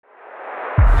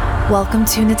Welcome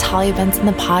to Natalia Benson,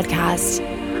 the podcast.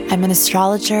 I'm an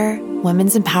astrologer,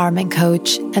 women's empowerment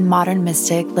coach, and modern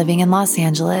mystic living in Los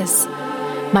Angeles.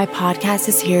 My podcast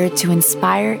is here to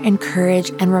inspire, encourage,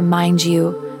 and remind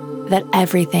you that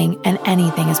everything and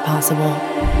anything is possible.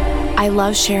 I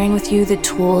love sharing with you the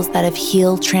tools that have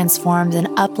healed, transformed, and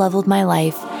up-leveled my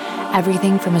life.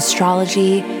 Everything from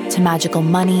astrology to magical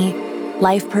money,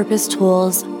 life purpose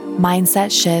tools,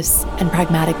 mindset shifts, and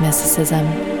pragmatic mysticism.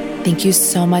 Thank you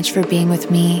so much for being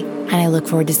with me, and I look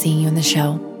forward to seeing you in the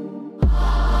show.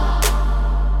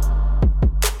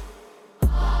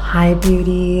 Hi,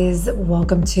 beauties.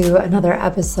 Welcome to another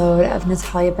episode of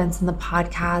Natalia Benson, the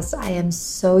podcast. I am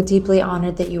so deeply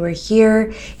honored that you are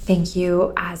here. Thank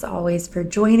you, as always, for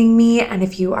joining me. And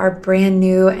if you are brand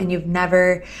new and you've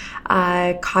never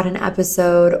caught an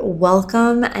episode,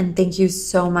 welcome. And thank you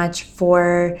so much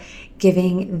for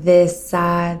giving this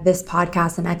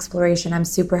podcast an exploration. I'm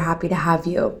super happy to have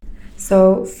you.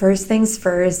 So first things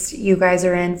first, you guys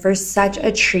are in for such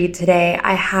a treat today.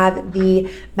 I have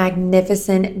the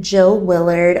magnificent Jill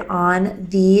Willard on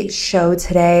the show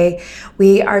today.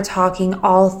 We are talking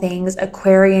all things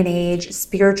Aquarian age,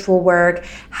 spiritual work,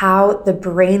 how the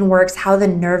brain works, how the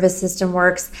nervous system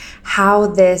works, how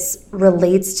this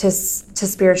relates to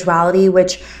spirituality,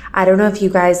 which I don't know if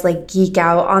you guys geek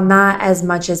out on that as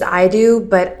much as I do,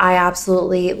 but I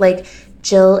absolutely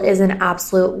Jill is an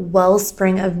absolute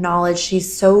wellspring of knowledge.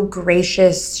 She's so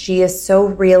gracious. She is so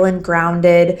real and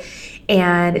grounded.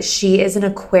 And she is an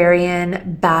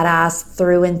Aquarian badass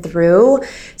through and through.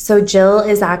 So Jill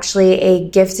is actually a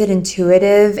gifted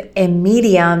intuitive, a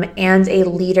medium, and a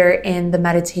leader in the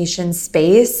meditation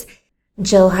space.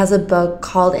 Jill has a book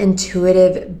called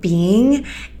Intuitive Being,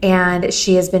 and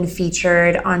she has been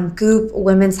featured on Goop,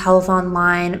 Women's Health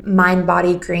Online, Mind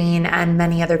Body Green, and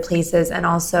many other places, and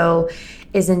also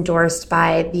is endorsed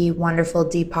by the wonderful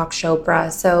Deepak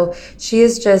Chopra. So she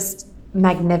is just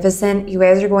magnificent. You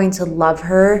guys are going to love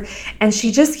her. And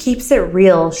she just keeps it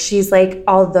real. She's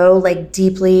although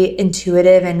deeply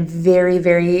intuitive and very,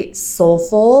 very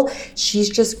soulful, she's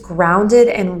just grounded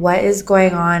in what is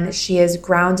going on. She is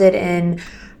grounded in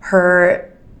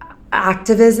her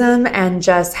activism and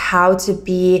just how to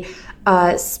be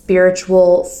a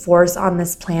spiritual force on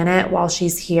this planet while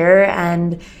she's here.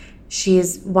 And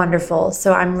she's wonderful.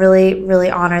 So I'm really, really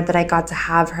honored that I got to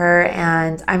have her,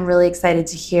 and I'm really excited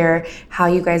to hear how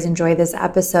you guys enjoy this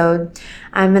episode.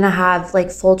 I'm going to have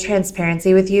full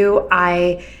transparency with you.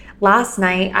 Last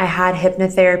night I had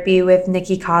hypnotherapy with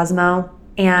Nikki Cosmo,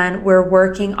 and we're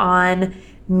working on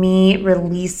me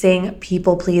releasing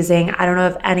people pleasing. I don't know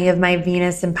if any of my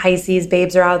Venus and Pisces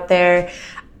babes are out there.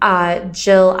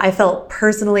 Jill, I felt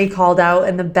personally called out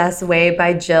in the best way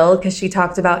by Jill because she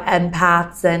talked about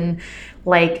empaths and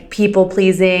people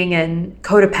pleasing and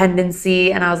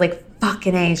codependency. And I was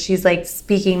fucking A, she's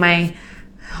speaking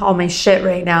all my shit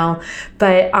right now.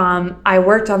 But I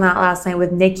worked on that last night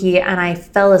with Nikki, and I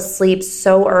fell asleep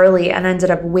so early and ended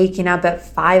up waking up at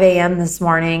 5 a.m. this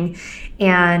morning.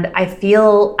 And I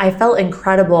felt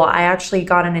incredible. I actually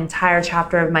got an entire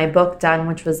chapter of my book done,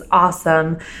 which was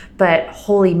awesome. But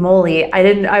holy moly,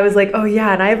 I was oh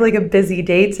yeah, and I have a busy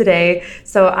day today.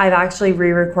 So I've actually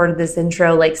re-recorded this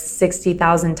intro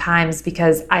 60,000 times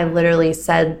because I literally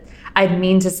said, I'd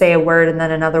mean to say a word and then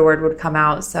another word would come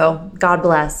out. So God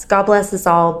bless us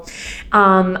all.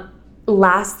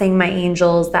 Last thing, my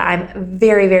angels, that I'm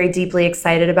very, very deeply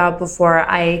excited about before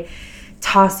I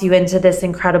toss you into this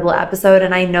incredible episode.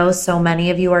 And I know so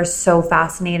many of you are so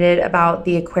fascinated about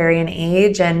the Aquarian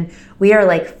age, and we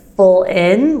are full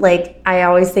in. I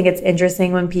always think it's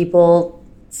interesting when people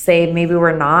say maybe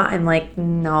we're not. I'm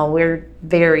no, we're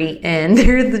very in.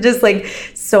 There's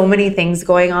just so many things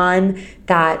going on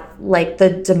that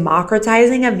the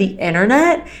democratizing of the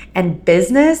internet and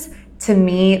business, to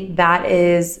me, that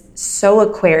is so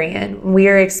Aquarian. We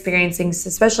are experiencing,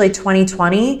 especially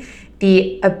 2020,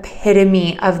 the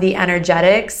epitome of the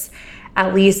energetics,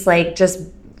 at least just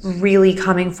really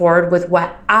coming forward with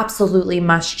what absolutely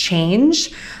must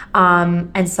change.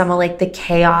 And some of the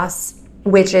chaos,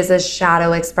 which is a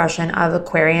shadow expression of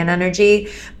Aquarian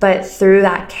energy, but through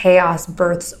that chaos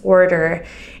births order.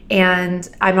 And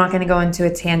I'm not going to go into a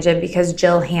tangent because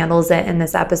Jill handles it in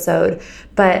this episode.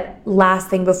 But last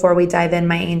thing before we dive in,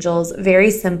 my angels, very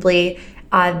simply,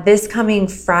 this coming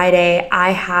Friday,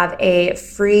 I have a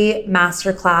free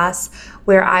masterclass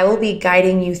where I will be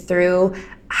guiding you through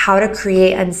how to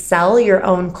create and sell your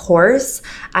own course.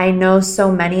 I know so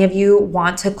many of you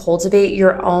want to cultivate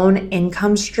your own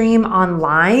income stream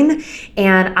online,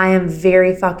 and I am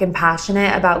very fucking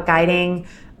passionate about guiding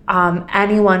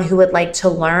anyone who would like to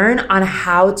learn on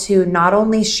how to not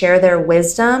only share their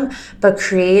wisdom, but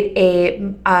create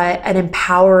an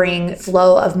empowering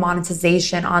flow of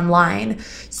monetization online.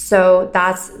 So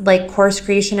that's like course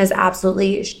creation has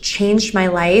absolutely changed my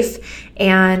life,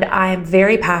 and I'm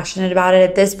very passionate about it.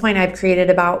 At this point, I've created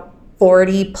about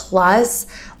 40 plus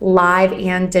live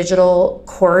and digital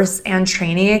course and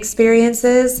training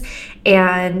experiences.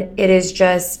 And it is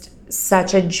just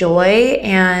such a joy.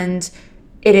 And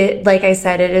like I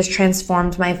said, it has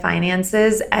transformed my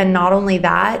finances. And not only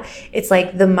that, it's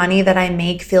like the money that I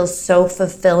make feels so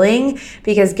fulfilling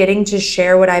because getting to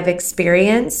share what I've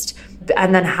experienced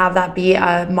and then have that be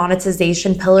a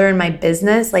monetization pillar in my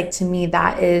business, like to me,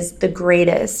 that is the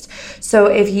greatest. So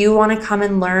if you want to come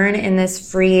and learn in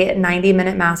this free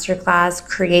 90-minute masterclass,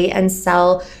 create and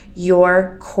sell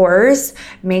your course,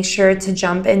 make sure to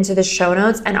jump into the show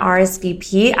notes and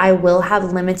RSVP. I will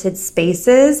have limited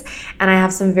spaces, and I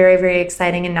have some very, very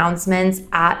exciting announcements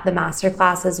at the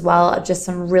masterclass as well of just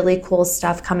some really cool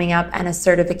stuff coming up and a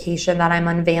certification that I'm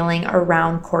unveiling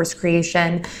around course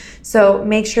creation. So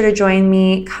make sure to join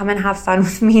me. Come and have fun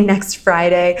with me next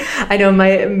Friday. I know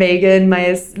Megan, my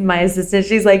assistant,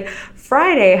 she's like,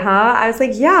 Friday, huh? I was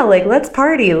like, yeah, like let's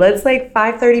party. Let's like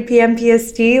 5:30 p.m.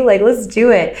 PST, like let's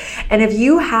do it. And if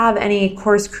you have any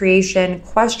course creation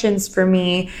questions for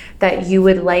me that you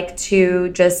would like to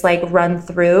just like run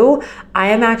through, I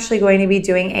am actually going to be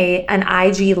doing an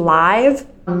IG live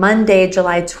Monday,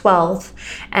 July 12th,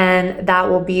 and that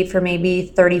will be for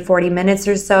maybe 30-40 minutes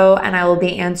or so, and I will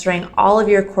be answering all of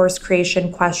your course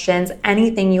creation questions,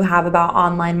 anything you have about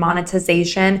online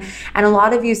monetization. And a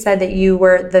lot of you said that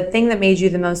the thing that made you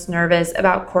the most nervous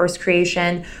about course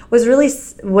creation was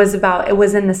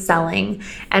in the selling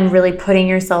and really putting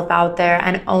yourself out there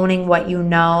and owning what you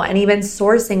know and even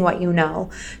sourcing what you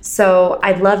know. So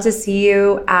I'd love to see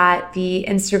you at the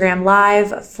Instagram live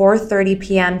 4:30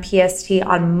 p.m. PST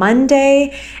on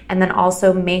Monday, and then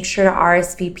also make sure to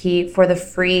RSVP for the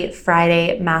free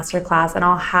Friday masterclass, and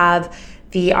I'll have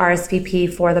the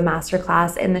RSVP for the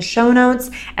masterclass in the show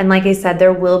notes. And like I said,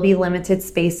 there will be limited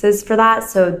spaces for that,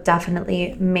 so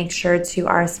definitely make sure to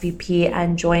RSVP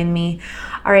and join me.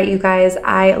 All right, you guys,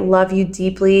 I love you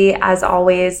deeply as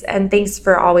always, and thanks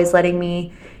for always letting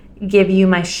me give you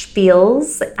my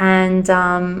spiels, and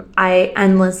I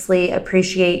endlessly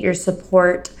appreciate your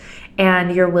support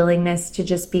and your willingness to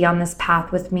just be on this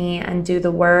path with me and do the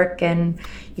work. And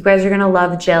you guys are going to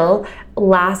love Jill.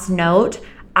 Last note,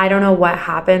 I don't know what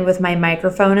happened with my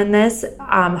microphone in this.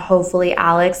 Hopefully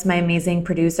Alex, my amazing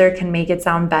producer, can make it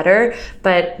sound better.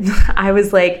 But I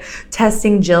was like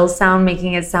testing Jill's sound,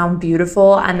 making it sound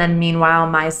beautiful. And then meanwhile,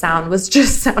 my sound was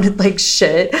just sounded like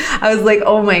shit. I was like,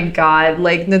 oh my God,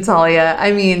 like Natalia,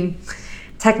 I mean,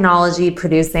 technology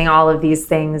producing all of these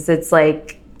things, it's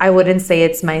like, I wouldn't say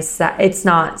it's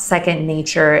not second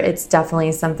nature. It's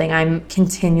definitely something I'm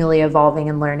continually evolving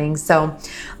and learning. So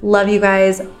love you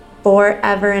guys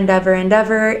forever and ever and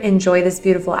ever. Enjoy this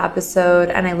beautiful episode,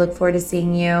 and I look forward to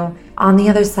seeing you on the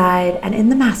other side and in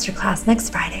the masterclass next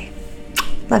Friday.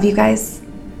 Love you guys.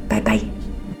 Bye-bye.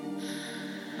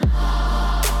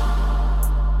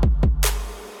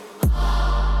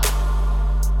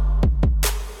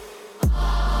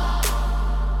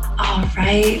 All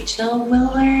right, Jill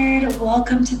Willard,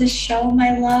 welcome to the show,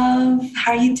 my love.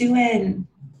 How are you doing?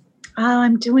 Oh,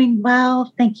 I'm doing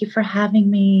well. Thank you for having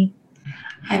me.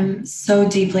 I'm so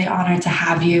deeply honored to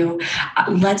have you.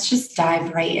 Let's just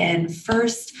dive right in.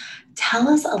 First, tell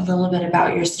us a little bit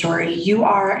about your story. You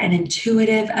are an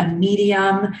intuitive, a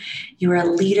medium. You are a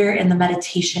leader in the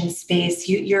meditation space.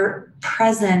 Your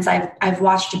presence, I've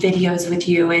watched videos with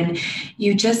you, and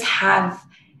you just have,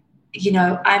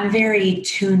 I'm very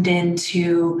tuned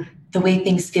into the way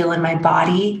things feel in my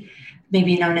body,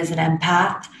 maybe known as an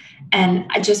empath. And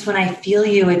when I feel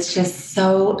you, it's just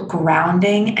so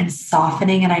grounding and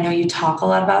softening. And I know you talk a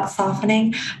lot about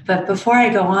softening, but before I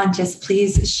go on, just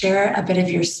please share a bit of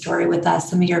your story with us,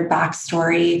 some of your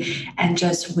backstory and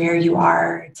just where you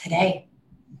are today.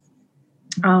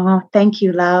 Oh, thank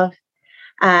you, love.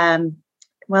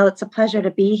 Well, it's a pleasure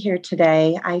to be here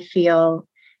today. I feel,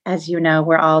 as you know,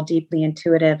 we're all deeply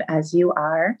intuitive as you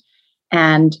are,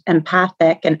 and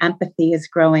empathic, and empathy is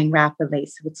growing rapidly.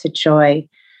 So it's a joy.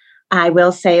 I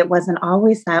will say it wasn't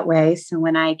always that way. So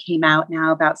when I came out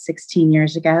now about 16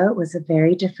 years ago, it was a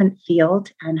very different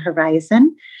field and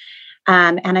horizon.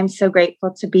 And I'm so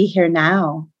grateful to be here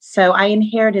now. So I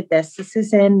inherited this. This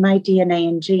is in my DNA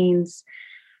and genes.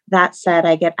 That said,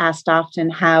 I get asked often,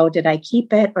 how did I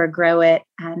keep it or grow it?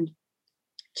 And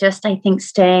just, I think,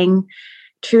 staying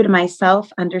true to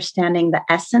myself, understanding the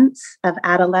essence of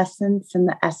adolescence and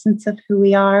the essence of who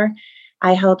we are,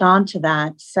 I held on to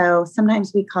that. So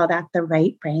sometimes we call that the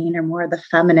right brain or more the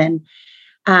feminine.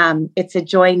 It's a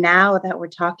joy now that we're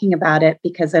talking about it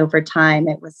because over time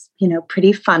it was,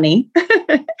 pretty funny.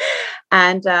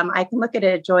 And I can look at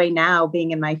it a joy now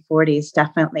being in my 40s,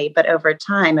 definitely. But over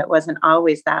time, it wasn't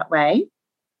always that way.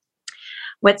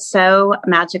 What's so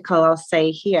magical, I'll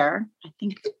say here, I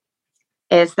think,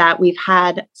 is that we've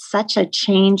had such a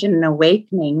change and an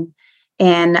awakening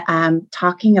in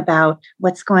talking about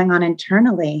what's going on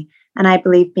internally. And I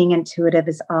believe being intuitive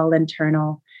is all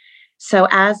internal. So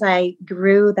as I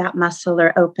grew that muscle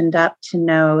or opened up to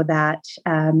know that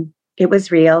it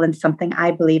was real and something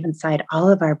I believe inside all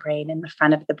of our brain, in the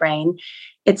front of the brain,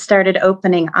 it started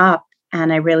opening up.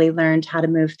 And I really learned how to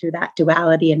move through that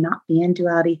duality and not be in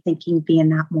duality thinking, be in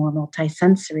that more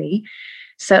multisensory.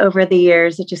 So over the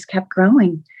years, it just kept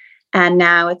growing. And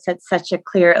now it's at such a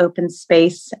clear, open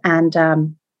space.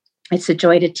 And it's a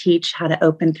joy to teach how to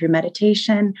open through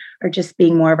meditation or just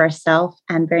being more of ourselves.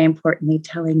 And very importantly,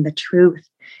 telling the truth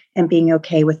and being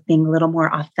okay with being a little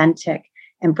more authentic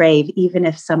and brave, even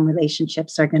if some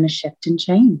relationships are going to shift and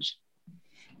change.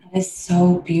 That is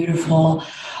so beautiful.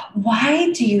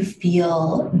 Why do you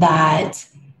feel that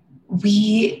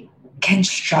we can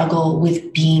struggle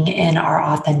with being in our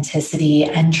authenticity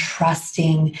and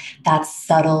trusting that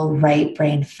subtle right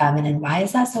brain feminine? Why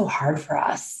is that so hard for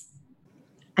us?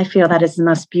 I feel that is the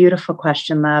most beautiful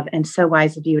question, love, and so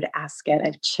wise of you to ask it. I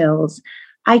have chills.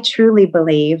 I truly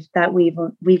believe that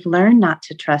we've learned not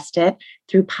to trust it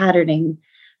through patterning.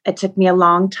 It took me a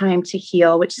long time to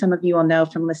heal, which some of you will know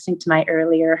from listening to my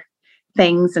earlier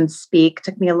things and speak. It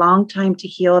took me a long time to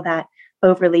heal that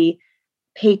overly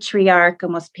patriarch,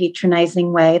 almost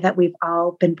patronizing way that we've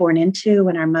all been born into,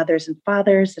 and our mothers and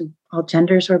fathers and all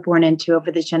genders were born into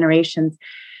over the generations.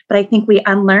 But I think we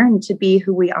unlearn to be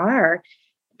who we are,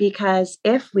 because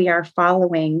if we are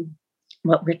following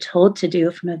what we're told to do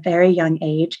from a very young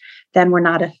age, then we're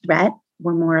not a threat.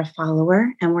 We're more a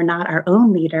follower, and we're not our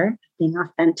own leader, being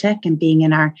authentic and being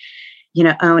in our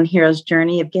own hero's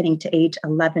journey of getting to age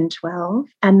 11, 12,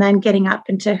 and then getting up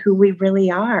into who we really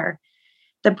are.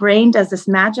 The brain does this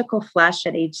magical flush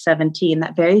at age 17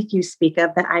 that very few speak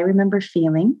of, that I remember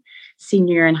feeling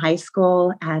senior year in high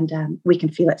school. And we can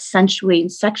feel it sensually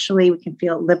and sexually. We can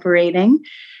feel it liberating.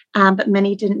 But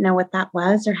many didn't know what that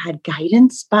was or had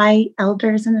guidance by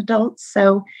elders and adults.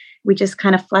 So we just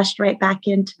kind of flushed right back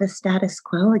into the status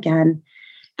quo again.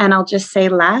 And I'll just say,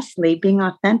 lastly, being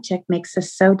authentic makes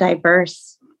us so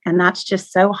diverse. And that's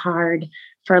just so hard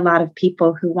for a lot of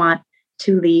people who want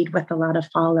to lead with a lot of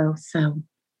follow. So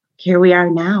here we are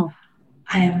now.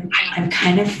 I'm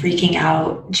kind of freaking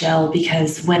out, Jill,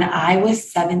 because when I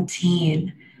was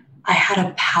 17, I had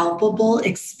a palpable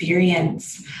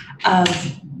experience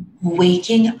of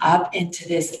waking up into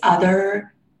this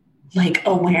other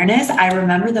awareness. I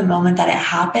remember the moment that it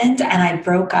happened, and I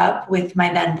broke up with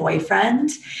my then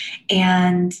boyfriend,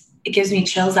 and it gives me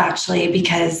chills actually,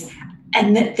 because,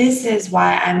 this is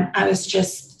why I was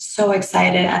just so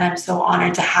excited, and I'm so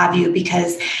honored to have you,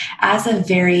 because as a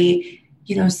very,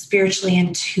 spiritually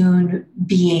in tune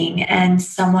being and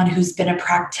someone who's been a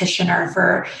practitioner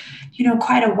for,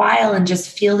 quite a while, and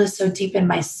just feel this so deep in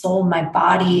my soul, my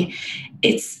body,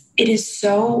 it is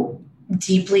so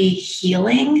deeply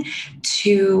healing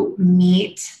to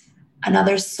meet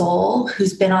another soul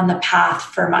who's been on the path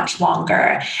for much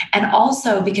longer. And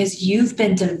also because you've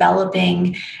been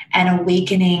developing and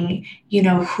awakening,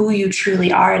 who you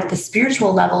truly are at the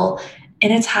spiritual level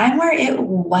in a time where it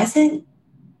wasn't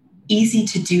easy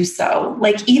to do so.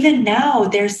 Even now,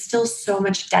 there's still so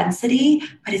much density,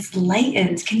 but it's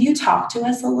lightened. Can you talk to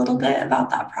us a little bit about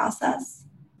that process?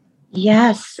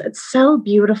 Yes, it's so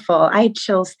beautiful. I had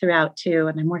chills throughout too,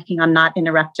 and I'm working on not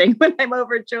interrupting when I'm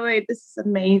overjoyed. This is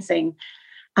amazing.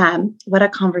 What a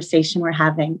conversation we're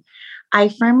having. I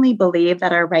firmly believe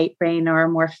that our right brain, or a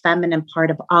more feminine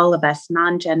part of all of us,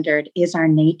 non-gendered, is our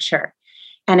nature.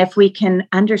 And if we can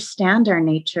understand our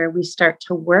nature, we start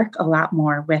to work a lot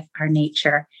more with our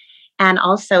nature. And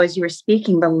also, as you were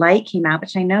speaking, the light came out,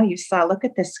 which I know you saw. Look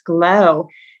at this glow,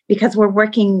 because we're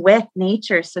working with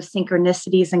nature. So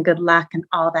synchronicities and good luck and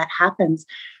all that happens.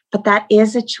 But that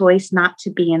is a choice not to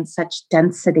be in such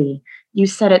density. You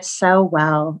said it so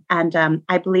well. And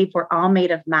I believe we're all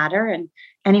made of matter, and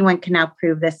anyone can now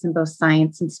prove this in both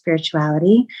science and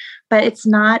spirituality. But it's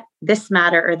not this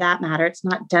matter or that matter. It's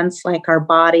not dense like our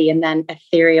body and then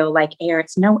ethereal like air.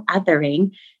 It's no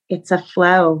othering. It's a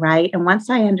flow, right? And once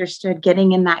I understood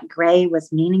getting in that gray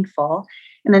was meaningful,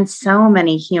 and then so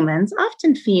many humans,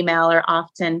 often female or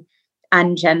often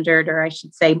ungendered, or I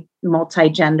should say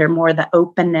multi-gender, more the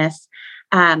openness.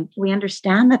 We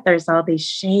understand that there's all these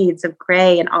shades of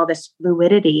gray and all this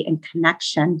fluidity and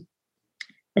connection.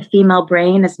 The female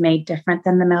brain is made different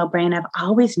than the male brain. I've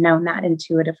always known that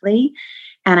intuitively.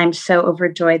 And I'm so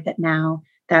overjoyed that now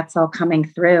that's all coming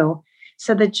through.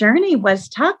 So the journey was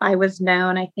tough. I was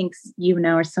known, I think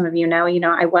or some of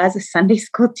I was a Sunday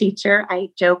school teacher. I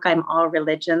joke I'm all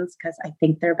religions because I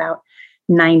think they're about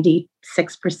 96%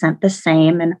 the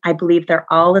same. And I believe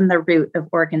they're all in the root of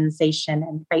organization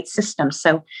and right systems.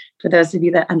 So for those of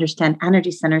you that understand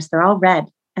energy centers, they're all red,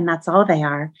 and that's all they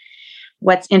are.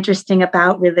 What's interesting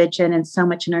about religion and so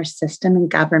much in our system and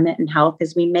government and health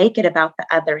is we make it about the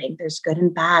othering. There's good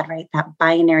and bad, right? That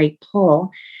binary pull.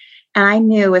 And I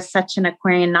knew as such an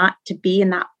Aquarian not to be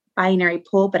in that binary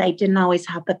pull, but I didn't always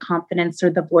have the confidence or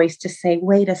the voice to say,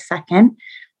 wait a second,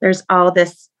 there's all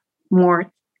this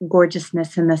more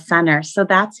gorgeousness in the center. So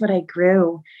that's what I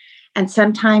grew. And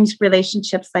sometimes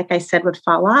relationships, like I said, would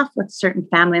fall off with certain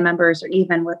family members or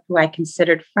even with who I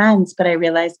considered friends. But I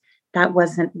realized that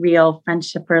wasn't real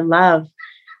friendship or love.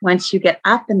 Once you get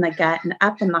up in the gut and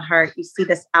up in the heart, you see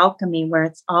this alchemy where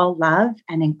it's all love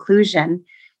and inclusion,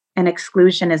 and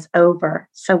exclusion is over.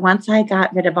 So once I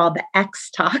got rid of all the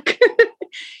X talk,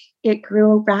 it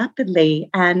grew rapidly.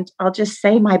 And I'll just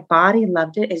say my body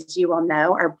loved it. As you all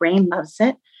know, our brain loves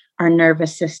it, our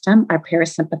nervous system, our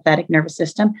parasympathetic nervous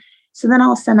system. So then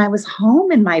all of a sudden I was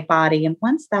home in my body. And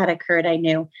once that occurred, I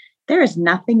knew there is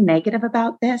nothing negative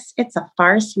about this. It's a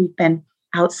farce. We've been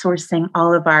outsourcing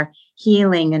all of our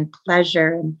healing and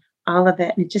pleasure and all of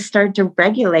it. And it just started to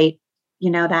regulate,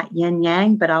 that yin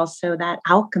yang, but also that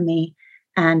alchemy.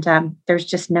 And there's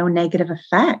just no negative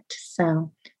effect.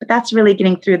 So, but that's really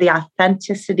getting through the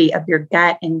authenticity of your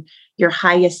gut and your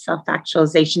highest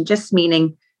self-actualization, just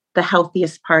meaning the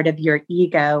healthiest part of your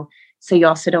ego. So you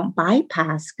also don't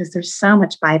bypass, because there's so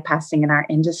much bypassing in our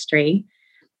industry.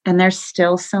 And there's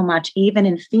still so much, even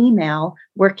in female,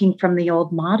 working from the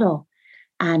old model.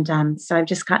 And so I've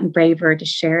just gotten braver to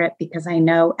share it, because I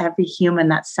know every human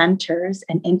that centers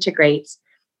and integrates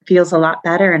feels a lot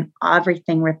better, and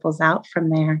everything ripples out from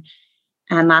there.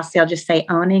 And lastly, I'll just say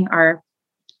owning our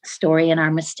story and our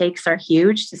mistakes are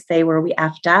huge, to say where we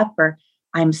effed up or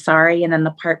I'm sorry. And then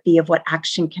the part B of what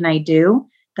action can I do?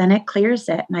 Then it clears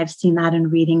it. And I've seen that in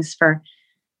readings for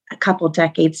a couple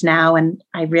decades now. And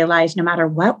I realize no matter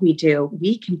what we do,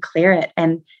 we can clear it.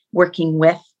 And working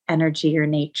with energy or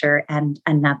nature and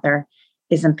another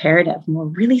is imperative. And we're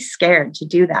really scared to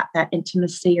do that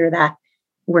intimacy or that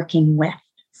working with.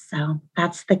 So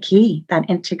that's the key, that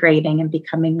integrating and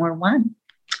becoming more one.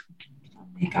 Oh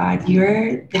my God,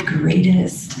 you're the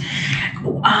greatest.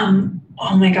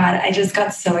 Oh my God, I just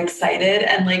got so excited.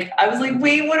 And I was like,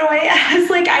 wait, what do I ask?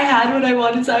 I had what I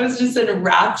wanted. So I was just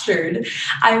enraptured.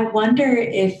 I wonder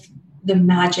if the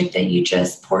magic that you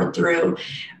just poured through,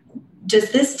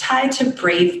 does this tie to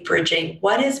brave bridging?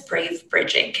 What is brave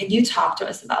bridging? Can you talk to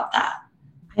us about that?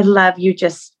 I love you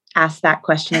just asked that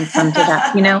question and summed it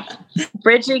up.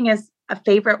 Bridging is a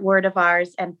favorite word of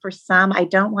ours. And for some, I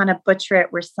don't want to butcher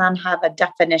it, where some have a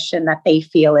definition that they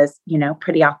feel is,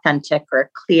 pretty authentic or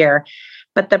clear.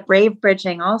 But the brave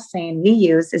bridging, all saying we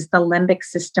use, is the limbic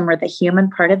system, or the human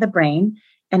part of the brain.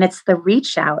 And it's the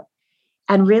reach out.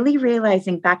 And really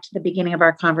realizing, back to the beginning of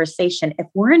our conversation, if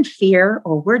we're in fear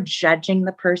or we're judging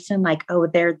the person like, oh,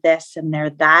 they're this and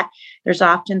they're that, there's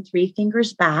often 3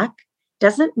 fingers back.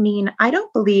 Doesn't mean, I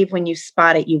don't believe when you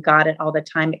spot it, you got it all the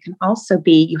time. It can also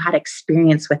be you had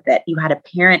experience with it. You had a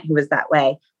parent who was that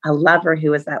way, a lover who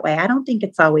was that way. I don't think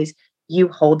it's always you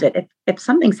hold it. If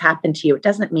something's happened to you, it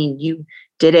doesn't mean you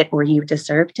did it or you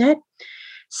deserved it.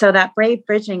 So that brave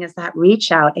bridging is that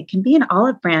reach out. It can be an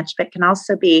olive branch, but it can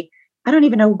also be, I don't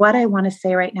even know what I want to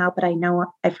say right now, but I know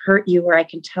I've hurt you, or I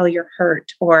can tell you're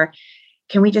hurt. Or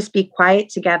can we just be quiet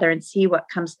together and see what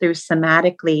comes through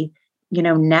somatically,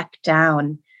 neck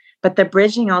down. But the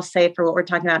bridging, I'll say, for what we're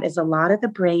talking about, is a lot of the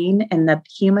brain and the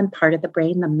human part of the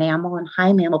brain, the mammal and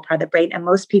high mammal part of the brain. And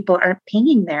most people aren't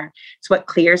pinging there. It's what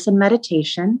clears in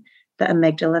meditation, the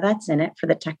amygdala that's in it for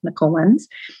the technical ones.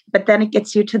 But then it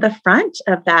gets you to the front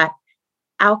of that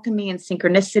alchemy and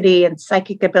synchronicity and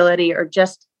psychic ability, or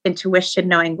just intuition,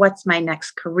 knowing what's my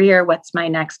next career, what's my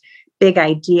next big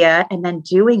idea, and then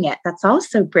doing it. That's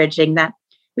also bridging that.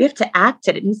 We have to act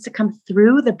it. It needs to come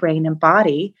through the brain and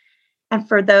body. And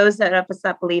for those of us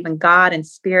that believe in God and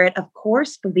spirit, of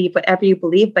course, believe whatever you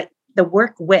believe, but the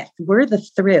work with, we're the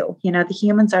through, the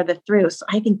humans are the through. So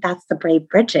I think that's the brave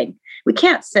bridging. We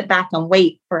can't sit back and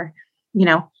wait for,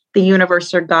 the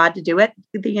universe or God to do it.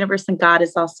 The universe and God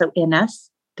is also in us,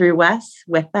 through us,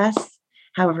 with us.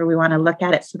 however we want to look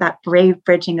at it. So that brave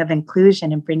bridging of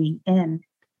inclusion and bringing in.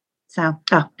 So,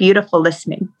 beautiful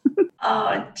listening.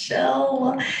 Oh,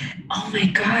 Jill. Oh my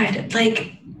God.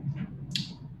 Like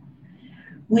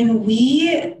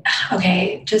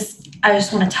I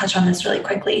just want to touch on this really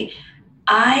quickly.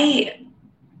 I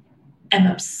am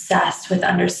obsessed with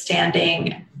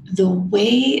understanding the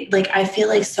way, like, I feel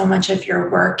like so much of your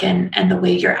work and the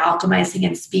way you're alchemizing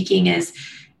and speaking is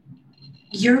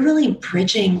you're really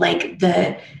bridging like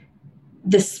the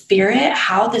spirit,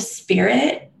 how the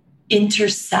spirit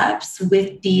intercepts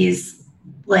with these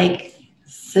like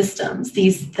systems,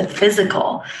 the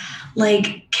physical.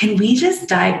 Like, can we just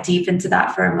dive deep into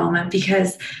that for a moment?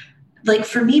 Because like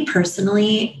for me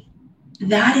personally,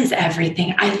 that is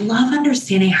everything. I love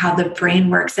understanding how the brain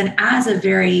works. And as a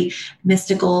very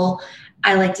mystical,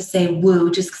 I like to say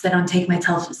woo, just because I don't take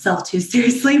myself too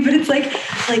seriously, but it's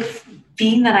like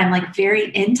being that I'm like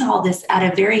very into all this at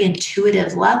a very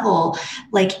intuitive level,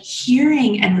 like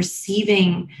hearing and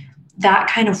receiving that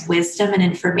kind of wisdom and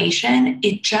information,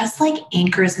 it just like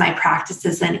anchors my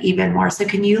practices in even more. So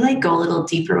can you like go a little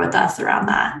deeper with us around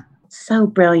that? So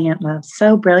brilliant, love.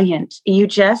 So brilliant. You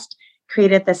just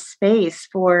created the space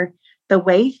for the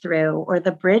way through or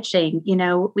the bridging.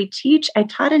 I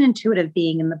taught an intuitive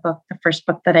being in the book, the first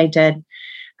book that I did,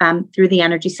 through the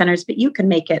energy centers, but you can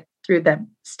make it through the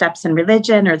steps in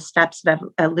religion or the steps of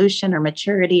evolution or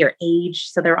maturity or age.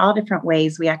 So there are all different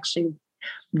ways we actually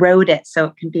wrote it so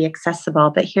it can be accessible.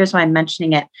 But here's why I'm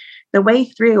mentioning it. The way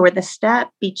through, or the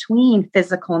step between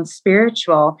physical and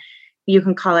spiritual, you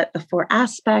can call it the 4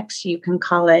 aspects, you can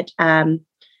call it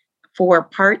 4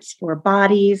 parts, 4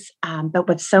 bodies. But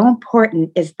what's so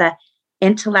important is the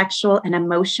intellectual and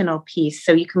emotional piece.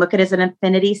 So you can look at it as an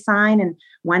infinity sign, and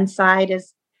one side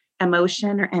is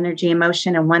emotion or energy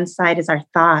emotion, and one side is our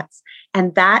thoughts.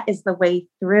 And that is the way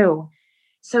through.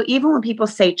 So even when people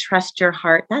say, trust your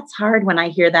heart, that's hard when I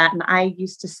hear that. And I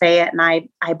used to say it, and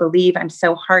I believe I'm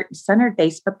so heart-centered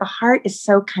based, but the heart is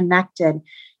so connected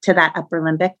to that upper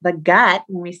limbic. The gut,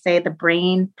 when we say the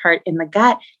brain part in the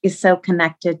gut, is so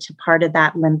connected to part of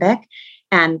that limbic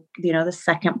and, the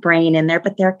second brain in there,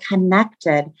 but they're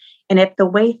connected. And if the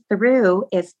way through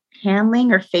is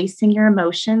handling or facing your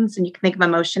emotions, and you can think of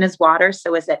emotion as water.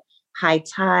 So is it high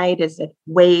tide? Is it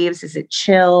waves? Is it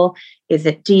chill? Is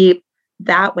it deep?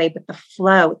 That way, but the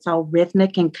flow, it's all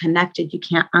rhythmic and connected. You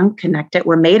can't unconnect it.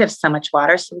 We're made of so much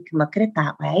water, so we can look at it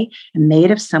that way, and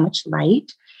made of so much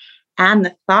light. And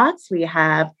the thoughts we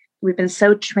have, we've been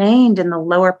so trained in the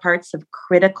lower parts of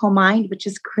critical mind, which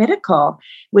is critical,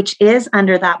 which is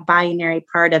under that binary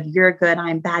part of you're good,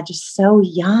 I'm bad, just so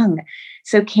young.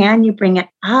 So can you bring it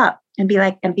up and be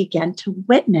like, and begin to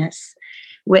witness?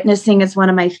 Witnessing is one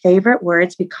of my favorite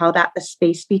words. We call that the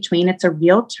space between. It's a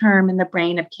real term in the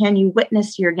brain of, can you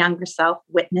witness your younger self,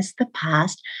 witness the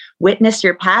past, witness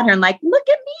your pattern? Like, look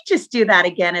at me just do that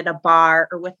again at a bar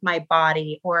or with my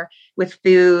body or with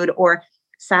food, or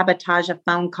sabotage a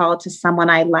phone call to someone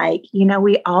I like.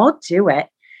 We all do it.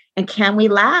 And can we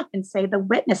laugh and say the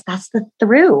witness? That's the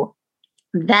through.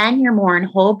 Then you're more in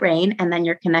whole brain, and then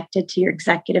you're connected to your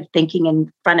executive thinking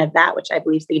in front of that, which I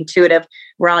believe is the intuitive,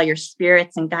 where all your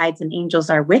spirits and guides and angels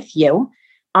are with you,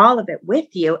 all of it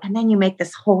with you. And then you make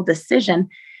this whole decision,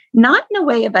 not in a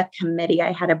way of a committee.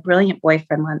 I had a brilliant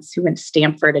boyfriend once who went to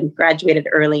Stanford and graduated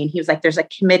early. And he was like, there's a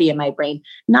committee in my brain,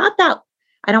 not that.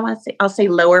 I don't want to say, I'll say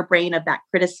lower brain of that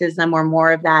criticism, or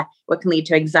more of that, what can lead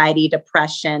to anxiety,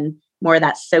 depression, more of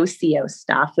that socio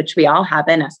stuff, which we all have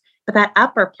in us. But that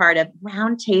upper part of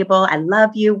round table, I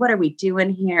love you. What are we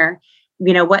doing here?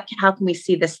 How can we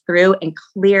see this through and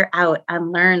clear out,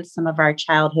 unlearn some of our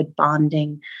childhood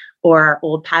bonding or our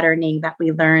old patterning that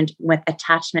we learned with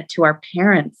attachment to our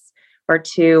parents or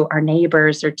to our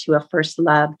neighbors or to a first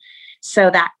love.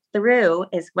 So that through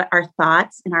is what our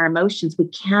thoughts and our emotions. We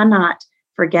cannot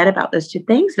forget about those 2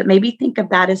 things, but maybe think of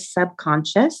that as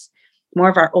subconscious. More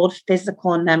of our old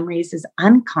physical memories is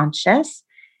unconscious.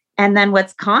 And then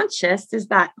what's conscious is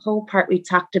that whole part we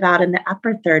talked about in the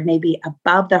upper third, maybe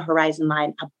above the horizon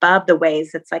line, above the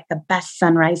waves. It's like the best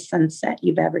sunrise, sunset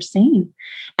you've ever seen.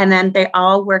 And then they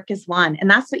all work as one.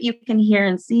 And that's what you can hear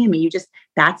and see in me.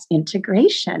 That's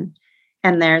integration.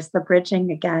 And there's the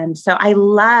bridging again. So I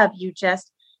love you just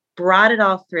brought it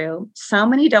all through. So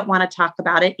many don't want to talk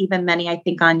about it, even many, I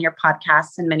think, on your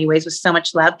podcasts in many ways with so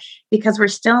much love, because we're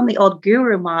still in the old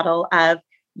guru model of,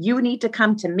 you need to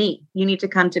come to me. You need to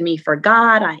come to me for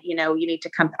God. You need to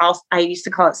come. I used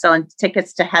to call it selling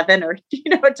tickets to heaven, or,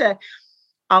 to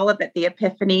all of it, the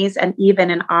epiphanies. And even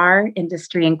in our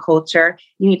industry and culture,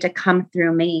 you need to come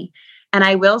through me. And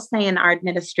I will say in our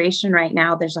administration right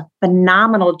now, there's a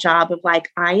phenomenal job of like,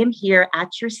 I am here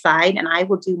at your side and I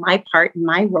will do my part in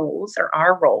my roles or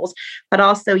our roles, but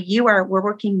also we're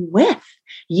working with,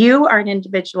 you are an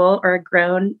individual or a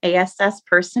grown ASS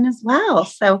person as well.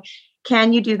 So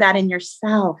can you do that in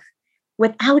yourself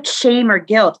without shame or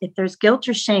guilt? If there's guilt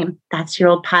or shame, that's your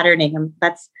old patterning. And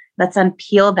let's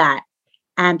unpeel that.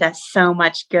 And that's so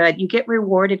much good. You get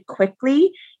rewarded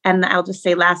quickly. And I'll just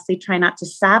say, lastly, try not to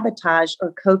sabotage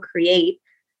or co-create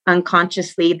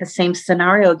unconsciously the same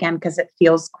scenario again, because it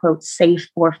feels, quote, safe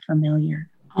or familiar.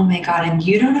 Oh my God. And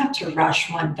you don't have to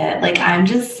rush one bit. Like, I'm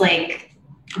just like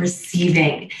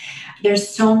receiving. There's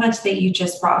so much that you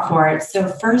just brought forward. So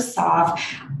first off,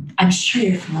 I'm sure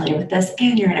you're familiar with this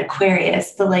and you're an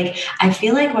Aquarius, but like, I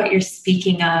feel like what you're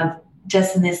speaking of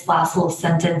just in this last little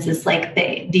sentence is like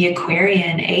the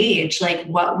Aquarian age, like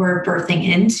what we're birthing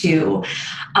into.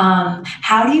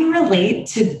 How do you relate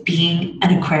to being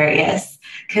an Aquarius?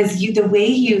 Because the way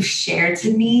you shared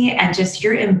to me and just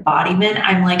your embodiment,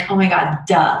 I'm like, oh my God,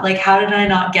 duh. Like, how did I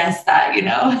not guess that, you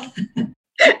know?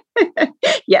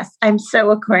 Yes, I'm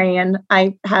so Aquarian.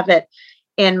 I have it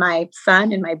in my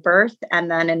sun, in my birth,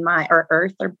 and then in my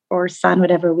earth or sun,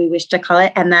 whatever we wish to call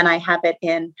it. And then I have it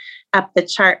in up the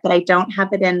chart, but I don't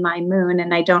have it in my moon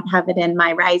and I don't have it in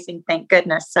my rising, thank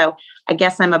goodness. So I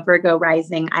guess I'm a Virgo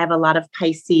rising. I have a lot of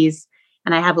Pisces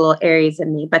and I have a little Aries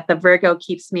in me, but the Virgo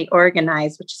keeps me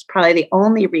organized, which is probably the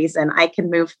only reason I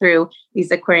can move through these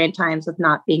Aquarian times with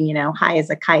not being, high as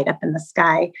a kite up in the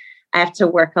sky. I have to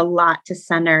work a lot to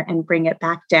center and bring it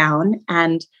back down.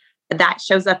 And that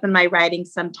shows up in my writing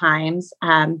sometimes.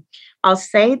 I'll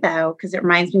say though, because it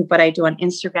reminds me of what I do on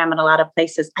Instagram and a lot of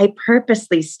places, I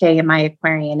purposely stay in my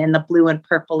Aquarian in the blue and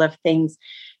purple of things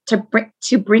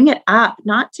to bring it up,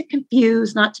 not to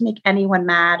confuse, not to make anyone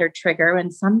mad or trigger,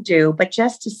 and some do, but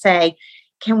just to say,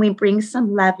 can we bring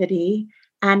some levity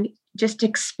and just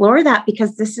explore that,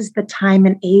 because this is the time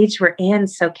and age we're in.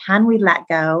 So can we let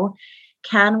go?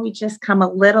 Can we just come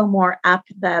a little more up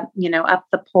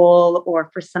the pole? Or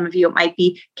for some of you, it might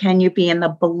be, can you be in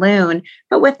the balloon,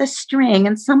 but with a string,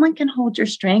 and someone can hold your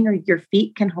string or your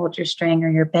feet can hold your string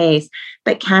or your base,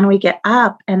 but can we get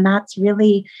up? And that's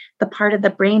really the part of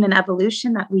the brain and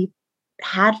evolution that we've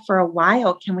had for a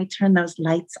while. Can we turn those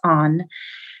lights on?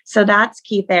 So that's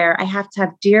key there. I have to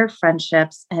have dear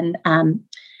friendships and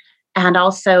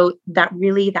also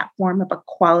that form of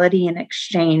equality and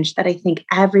exchange that I think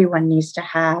everyone needs to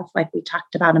have, like we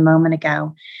talked about a moment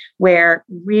ago, where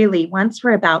really once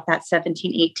we're about that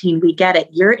 17, 18, we get it.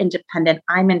 You're independent,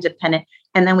 I'm independent,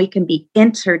 and then we can be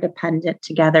interdependent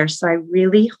together. So I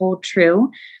really hold true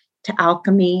to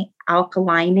alchemy,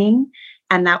 alkalining,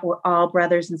 and that we're all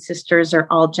brothers and sisters or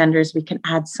all genders. We can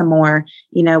add some more,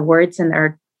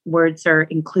 words or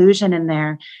inclusion in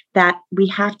there, that we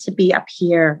have to be up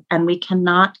here and we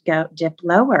cannot go dip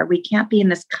lower. We can't be in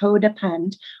this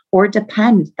codepend or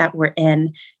depend that we're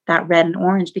in, that red and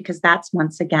orange, because that's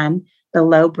once again the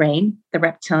low brain, the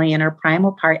reptilian or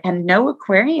primal part. And no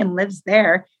Aquarian lives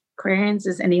there. Aquarians,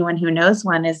 as anyone who knows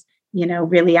one, is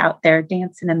really out there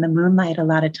dancing in the moonlight a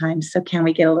lot of times. So can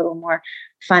we get a little more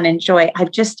fun and joy?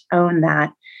 I've just owned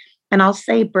that. And I'll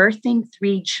say birthing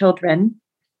 3 children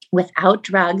without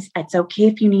drugs. It's okay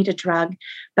if you need a drug,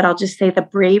 but I'll just say the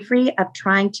bravery of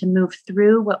trying to move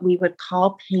through what we would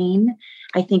call pain,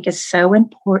 I think is so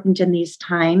important in these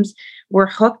times. We're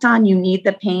hooked on you need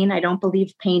the pain. I don't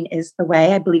believe pain is the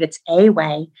way. I believe it's a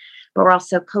way, but we're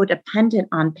also codependent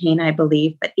on pain, I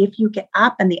believe. But if you get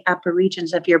up in the upper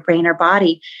regions of your brain or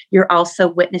body, you're also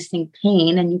witnessing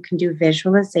pain, and you can do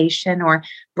visualization or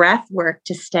breath work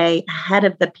to stay ahead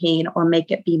of the pain or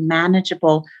make it be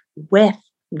manageable with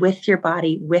your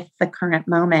body, with the current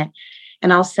moment.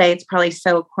 And I'll say it's probably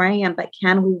so Aquarian, but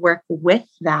can we work with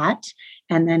that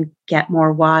and then get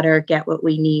more water, get what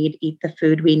we need, eat the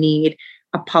food we need,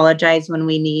 apologize when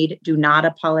we need, do not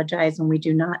apologize when we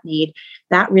do not need?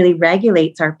 That really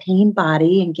regulates our pain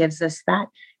body and gives us that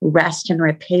rest and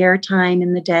repair time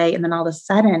in the day. And then all of a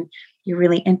sudden, you're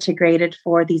really integrated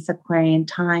for these Aquarian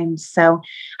times. So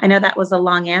I know that was a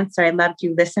long answer. I loved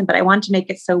you listen, but I want to make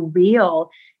it so real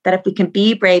that if we can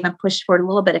be brave and push forward a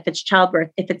little bit, if it's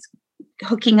childbirth, if it's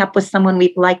hooking up with someone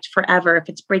we've liked forever, if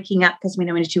it's breaking up because we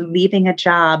know we need to, leaving a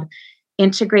job,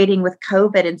 integrating with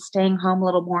COVID and staying home a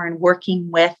little more and working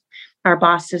with our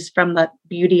bosses from the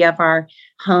beauty of our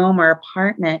home or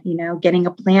apartment, getting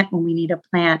a plant when we need a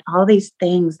plant, all these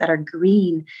things that are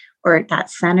green or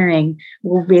that centering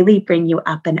will really bring you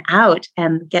up and out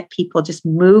and get people just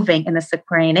moving in this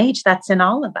Aquarian age that's in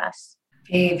all of us.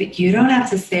 Babe, you don't have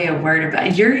to say a word about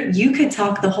it. You could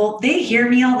talk the whole, they hear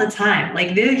me all the time.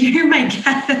 Like you're my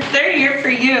guest. They're here for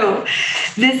you.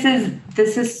 This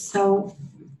is so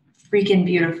freaking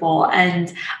beautiful.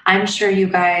 And I'm sure you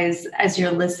guys, as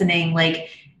you're listening, like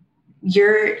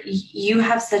you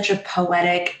have such a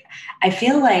poetic, I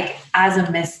feel like as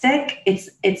a mystic,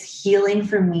 it's healing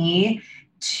for me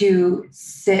to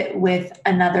sit with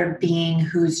another being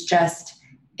who's just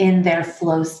in their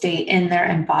flow state, in their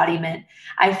embodiment.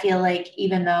 I feel like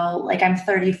even though like I'm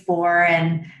 34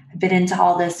 and I've been into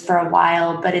all this for a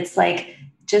while, but it's like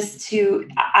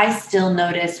I still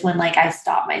notice when like I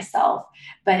stop myself,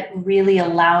 but really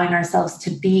allowing ourselves to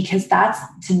be, because that's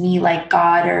to me like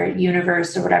God or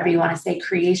universe or whatever you want to say,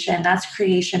 creation. That's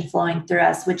creation flowing through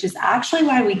us, which is actually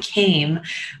why we came.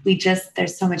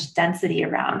 There's so much density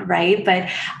around, right? But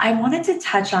I wanted to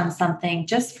touch on something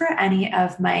just for any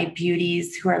of my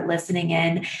beauties who are listening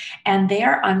in and they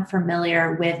are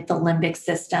unfamiliar with the limbic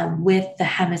system, with the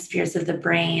hemispheres of the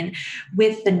brain,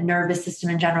 with the nervous system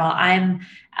in general. I'm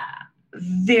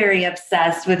very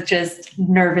obsessed with just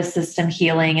nervous system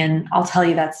healing. And I'll tell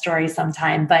you that story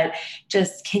sometime, but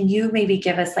just, can you maybe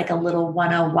give us like a little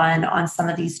 101 on some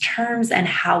of these terms and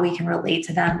how we can relate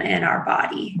to them in our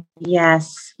body?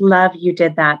 Yes. Love you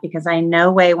did that, because I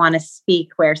no way want to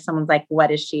speak where someone's like,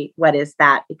 what is she? What is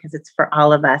that? Because it's for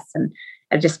all of us. And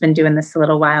I've just been doing this a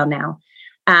little while now.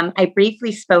 I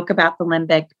briefly spoke about the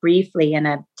limbic briefly in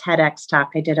a TEDx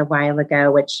talk I did a while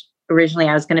ago, which originally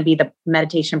I was going to be the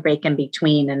meditation break in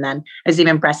between. And then I was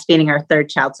even breastfeeding our third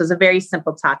child. So it was a very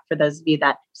simple talk for those of you that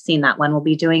have seen that one. We'll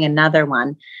be doing another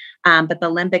one. But the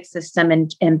limbic system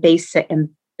and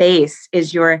base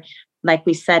is your, like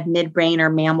we said, midbrain or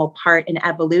mammal part in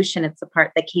evolution. It's the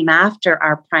part that came after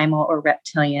our primal or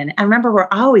reptilian. And remember, we're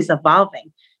always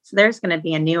evolving. So there's going to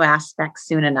be a new aspect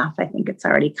soon enough. I think it's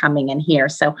already coming in here.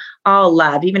 So all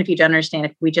love, even if you don't understand,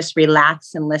 if we just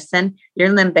relax and listen, your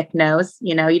limbic knows,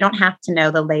 you don't have to know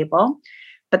the label.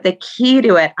 But the key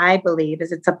to it, I believe,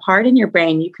 is it's a part in your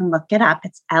brain. You can look it up.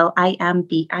 It's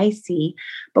LIMBIC.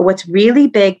 But what's really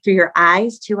big through your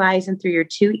eyes, 2 eyes, and through your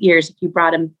 2 ears, if you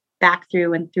brought them back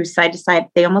through and through side to side,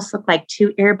 they almost look like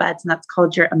 2 earbuds, and that's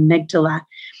called your amygdala.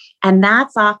 And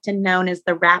that's often known as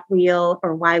the rat wheel,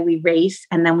 or why we race,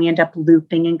 and then we end up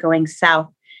looping and going south.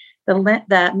 The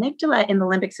amygdala in the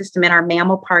limbic system, in our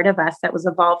mammal part of us that was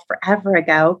evolved forever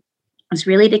ago, is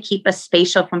really to keep us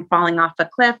spatial from falling off a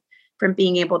cliff, from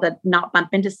being able to not bump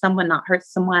into someone, not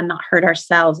hurt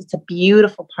ourselves. It's a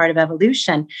beautiful part of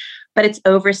evolution, but it's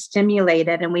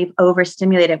overstimulated, and we've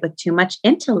overstimulated with too much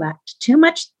intellect, too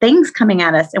much things coming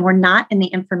at us, and we're not in the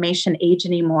information age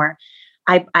anymore.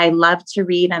 I love to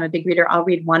read. I'm a big reader. I'll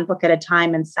read one book at a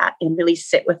time and really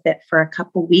sit with it for a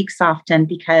couple weeks often,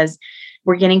 because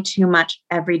we're getting too much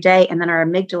every day. And then our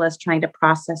amygdala is trying to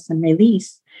process and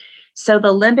release. So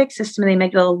the limbic system of the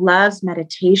amygdala loves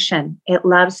meditation. It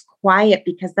loves quiet,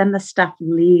 because then the stuff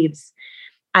leaves.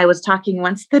 I was talking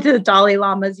once to the Dalai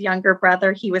Lama's younger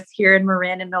brother. He was here in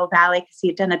Marin in Mill Valley because he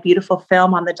had done a beautiful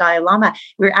film on the Dalai Lama.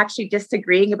 We were actually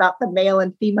disagreeing about the male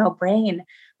and female brain.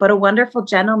 But a wonderful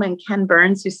gentleman, Ken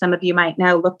Burns, who some of you might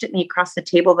know, looked at me across the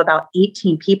table of about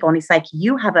 18 people. And he's like,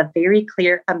 you have a very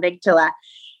clear amygdala.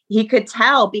 He could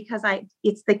tell, because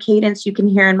it's the cadence you can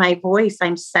hear in my voice.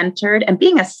 I'm centered, and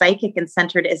being a psychic and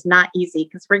centered is not easy,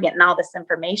 because we're getting all this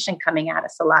information coming at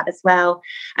us a lot as well.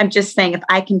 I'm just saying, if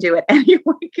I can do it,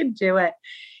 anyone can do it.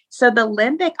 So the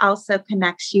limbic also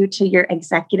connects you to your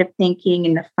executive thinking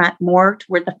in the front, more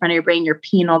toward the front of your brain, your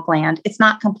pineal gland. It's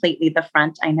not completely the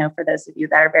front, I know, for those of you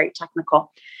that are very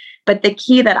technical. But the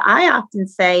key that I often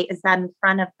say is that in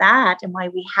front of that, and why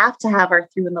we have to have our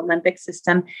through in the limbic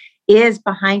system, is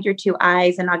behind your 2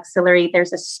 eyes and auxiliary,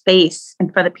 there's a space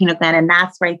in front of the pineal gland. And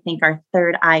that's where I think our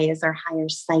third eye is, our higher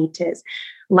sight is.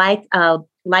 Like a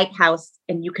lighthouse,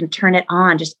 and you can turn it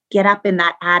on. Just get up in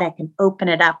that attic and open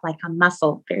it up like a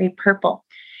muscle, very purple.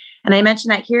 And I mention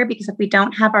that here because if we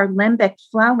don't have our limbic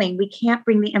flowing, we can't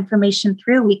bring the information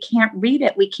through. We can't read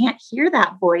it. We can't hear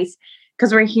that voice,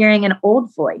 because we're hearing an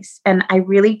old voice. And I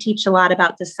really teach a lot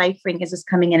about deciphering. Is this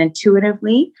coming in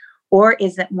intuitively, or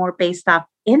is it more based off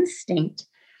instinct?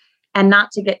 And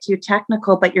not to get too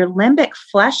technical, but your limbic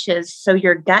flushes so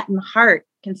your gut and heart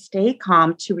can stay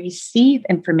calm to receive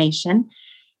information,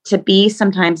 to be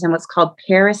sometimes in what's called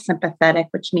parasympathetic,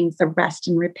 which means the rest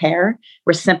and repair,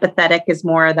 where sympathetic is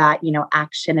more of that,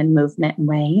 action and movement and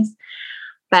ways.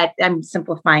 But I'm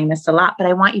simplifying this a lot, but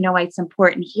I want you to know why it's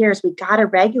important here is we got to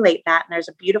regulate that. And there's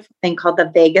a beautiful thing called the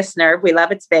vagus nerve. We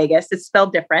love it's Vegas. It's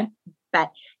spelled different,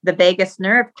 but the vagus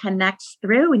nerve connects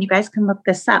through, and you guys can look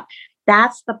this up.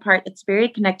 that's the part that's very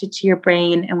connected to your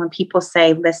brain. And when people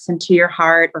say, listen to your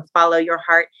heart or follow your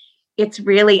heart, it's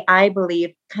really, I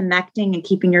believe, connecting and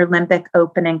keeping your limbic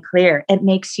open and clear. It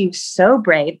makes you so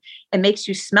brave. It makes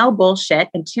you smell bullshit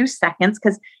in 2 seconds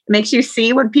because it makes you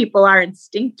see when people are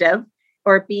instinctive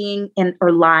or being in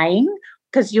or lying.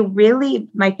 Because you really,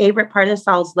 my favorite part of this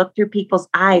all is look through people's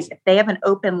eyes. If they have an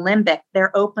open limbic,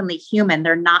 they're openly human.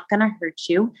 They're not going to hurt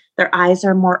you. Their eyes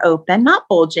are more open, not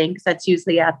bulging, because that's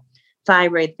usually a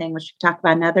thyroid thing, which we talk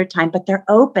about another time, but they're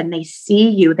open. They see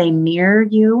you, they mirror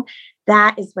you.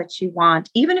 That is what you want.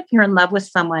 Even if you're in love with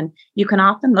someone, you can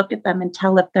often look at them and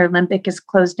tell if their limbic is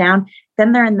closed down.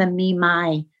 Then they're in the me,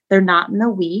 my. They're not in the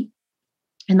we.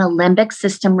 And the limbic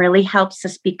system really helps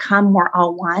us become more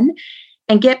all one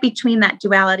and get between that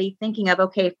duality, thinking of,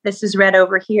 okay, if this is red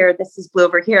over here, this is blue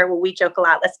over here. Well, we joke a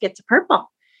lot, let's get to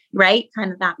purple, right?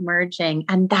 Kind of that merging.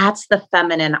 And that's the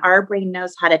feminine. Our brain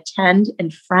knows how to tend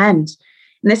and friend.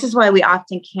 And this is why we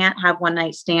often can't have one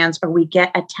night stands, or we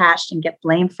get attached and get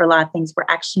blamed for a lot of things we're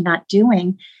actually not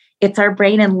doing. It's our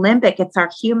brain and limbic. It's our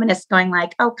humanist going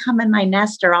like, oh, come in my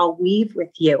nest or I'll weave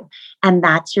with you. And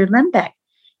that's your limbic.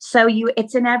 So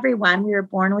it's in everyone. We were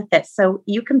born with it. So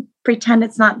you can pretend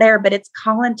it's not there, but it's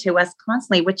calling to us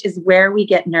constantly, which is where we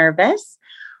get nervous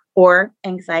or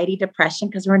anxiety, depression,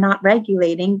 because we're not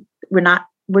regulating.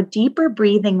 We're deeper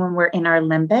breathing when we're in our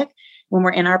limbic, when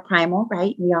we're in our primal,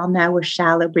 right? We all know we're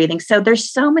shallow breathing. So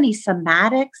there's so many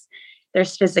somatics,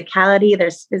 there's physicality,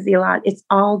 there's physiology. It's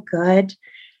all good.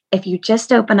 If you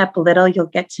just open up a little, you'll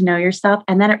get to know yourself.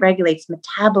 And then it regulates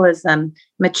metabolism,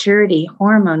 maturity,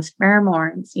 hormones,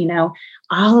 pheromones,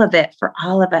 all of it for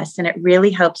all of us. And it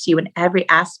really helps you in every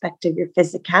aspect of your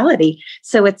physicality.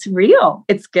 So it's real.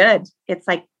 It's good. It's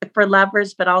like for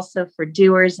lovers, but also for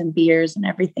doers and beers and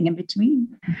everything in between.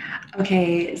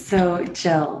 Okay. So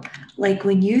Jill, like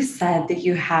when you said that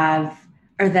you have,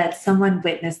 or that someone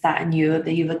witnessed that in you,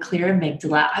 that you have a clear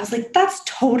amygdala, I was like, that's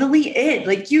totally it.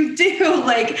 Like you do,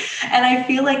 and I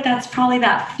feel like that's probably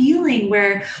that feeling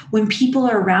where when people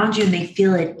are around you and they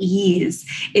feel at ease,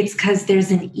 it's because there's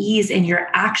an ease in your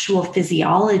actual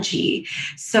physiology.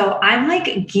 So I'm like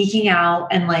geeking out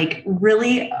and like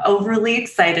really overly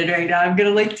excited right now. I'm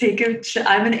going to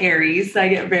I'm an Aries, so I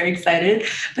get very excited,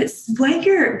 but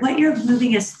what you're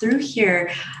moving us through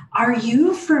here, are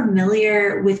you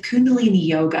familiar with Kundalini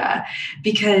yoga?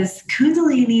 Because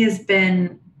Kundalini has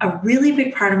been a really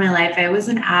big part of my life. I was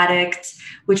an addict,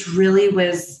 which really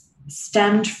was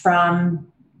stemmed from,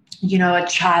 a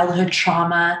childhood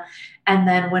trauma. And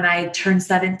then when I turned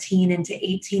 17 into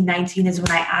 18, 19 is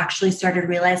when I actually started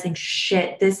realizing,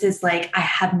 shit, this is like, I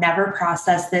have never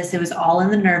processed this. It was all in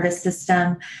the nervous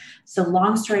system. So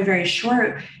long story very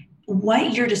short,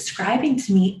 what you're describing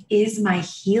to me is my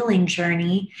healing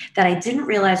journey that I didn't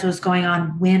realize was going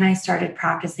on when I started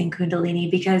practicing Kundalini,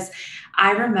 because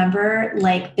I remember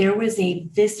like there was a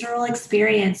visceral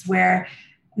experience where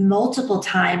multiple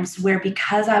times where,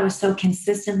 because I was so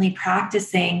consistently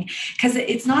practicing, because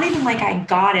it's not even like I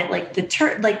got it, like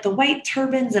the white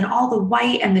turbans and all the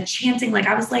white and the chanting, like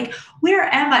I was like, where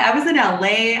am I? I was in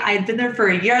LA. I had been there for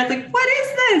a year. I was like, what is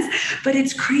this? But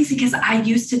it's crazy because I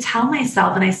used to tell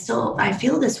myself, and I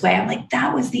feel this way. I'm like,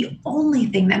 that was the only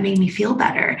thing that made me feel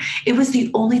better. It was the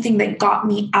only thing that got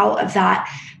me out of that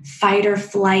fight or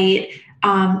flight.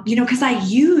 Because I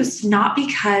used not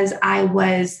because I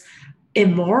was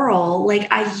immoral,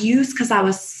 like I used because I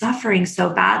was suffering so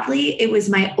badly. It was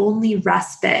my only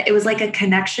respite. It was like a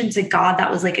connection to God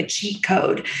that was like a cheat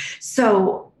code.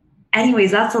 So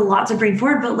anyways, that's a lot to bring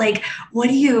forward, but like, what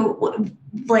do you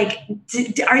like,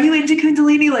 are you into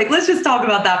Kundalini? Like, let's just talk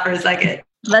about that for a second.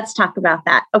 Let's talk about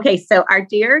that. Okay. So our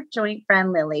dear joint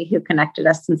friend, Lily, who connected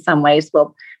us in some ways,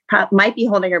 might be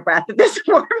holding her breath at this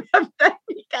form of thing,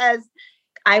 because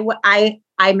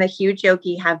I'm a huge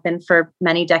yogi, have been for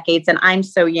many decades, and I'm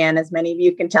so yin, as many of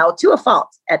you can tell, to a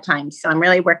fault at times. So I'm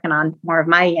really working on more of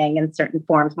my yang in certain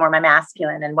forms, more of my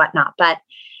masculine and whatnot. But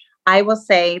I will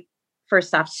say,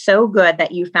 first off, so good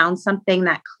that you found something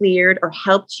that cleared or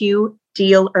helped you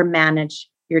deal or manage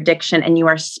your addiction, and you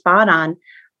are spot on.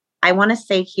 I want to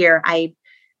say here,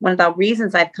 one of the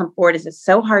reasons I've come forward is it's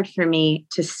so hard for me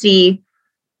to see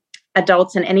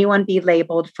adults and anyone be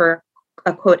labeled for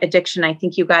a quote addiction. I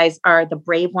think you guys are the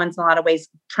brave ones in a lot of ways,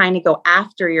 trying to go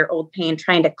after your old pain,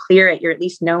 trying to clear it. You're at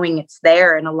least knowing it's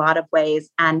there in a lot of ways.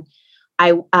 And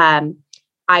I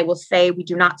will say we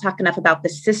do not talk enough about the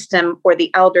system or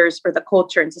the elders or the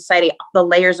culture and society, the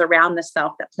layers around the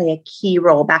self that play a key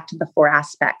role, back to the 4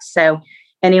 aspects. So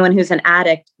anyone who's an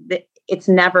addict, it's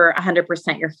never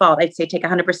 100% your fault. I'd say take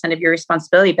 100% of your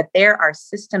responsibility, but there are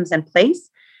systems in place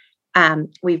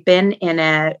We've been in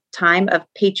a time of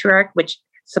patriarch, which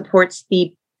supports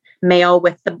the male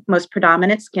with the most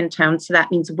predominant skin tone. So that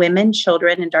means women,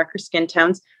 children, and darker skin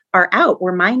tones are out.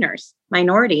 We're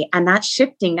minority, and that's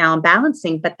shifting now and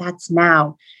balancing, but that's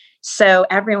now. So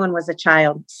everyone was a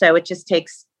child. So it just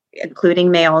takes,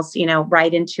 including males,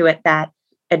 right into it, that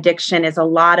addiction is a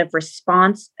lot of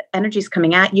response. Energy's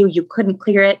coming at you. You couldn't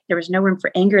clear it. There was no room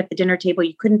for anger at the dinner table.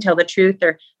 You couldn't tell the truth,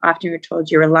 or often you're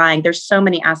told you were lying. There's so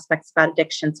many aspects about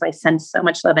addiction. So I send so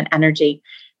much love and energy,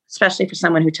 especially for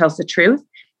someone who tells the truth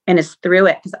and is through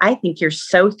it, because I think you're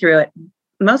so through it.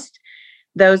 Most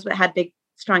those that had big,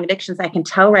 strong addictions, I can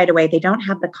tell right away, they don't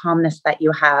have the calmness that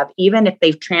you have. Even if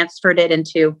they've transferred it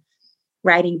into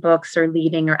writing books or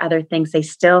leading or other things, they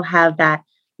still have that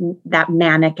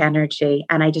manic energy.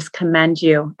 And I just commend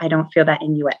you. I don't feel that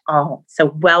in you at all.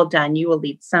 So well done. You will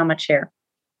lead so much here.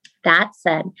 That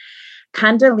said,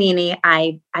 Kundalini,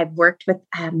 I've worked with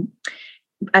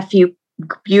a few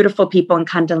beautiful people in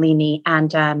Kundalini,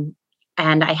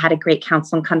 and I had a great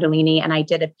counsel in Kundalini, and I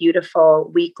did a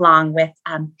beautiful week-long with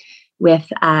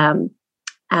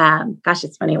gosh,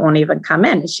 it's funny, it won't even come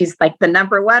in. She's like the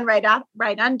number one right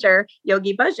under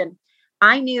Yogi Bhajan.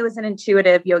 I knew as an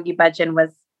intuitive, Yogi Bhajan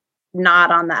was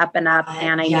not on the up and up,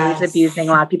 and I knew he was abusing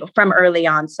a lot of people from early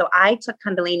on. So I took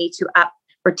Kundalini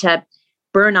to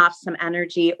burn off some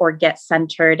energy or get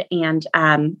centered. And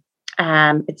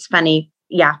it's funny.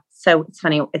 Yeah. So it's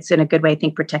funny. It's in a good way, I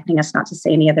think, protecting us, not to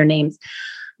say any other names.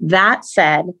 That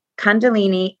said,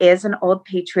 Kundalini is an old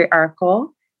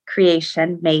patriarchal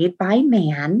creation made by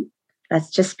man. Let's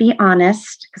just be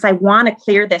honest, because I want to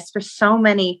clear this for so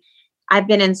many. I've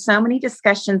been in so many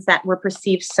discussions that were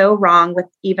perceived so wrong with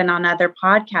even on other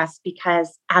podcasts,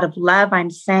 because out of love, I'm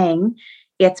saying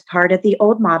it's part of the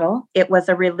old model. It was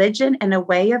a religion and a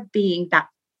way of being that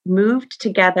moved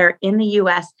together in the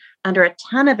US under a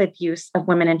ton of abuse of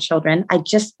women and children.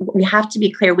 We have to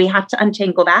be clear. We have to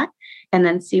untangle that and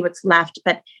then see what's left.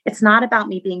 But it's not about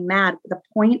me being mad. The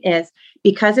point is,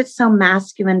 because it's so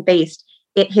masculine based,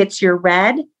 it hits your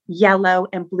red, yellow,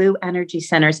 and blue energy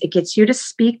centers. It gets you to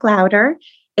speak louder.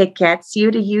 It gets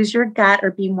you to use your gut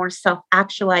or be more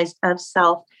self-actualized of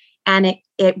self. And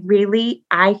it really,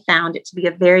 I found it to be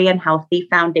a very unhealthy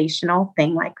foundational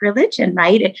thing like religion,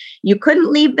 right? You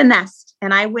couldn't leave the nest.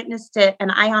 And I witnessed it.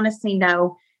 And I honestly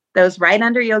know those right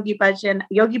under Yogi Bhajan.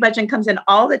 Yogi Bhajan comes in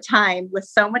all the time with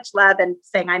so much love and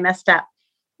saying, I messed up.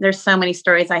 There's so many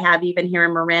stories I have even here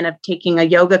in Marin of taking a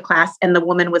yoga class, and the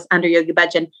woman was under Yogi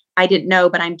Bhajan. I didn't know,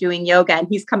 but I'm doing yoga. And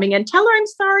he's coming in, tell her I'm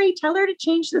sorry, tell her to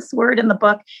change this word in the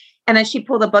book. And then she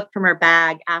pulled the book from her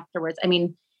bag afterwards. I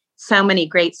mean, so many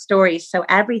great stories. So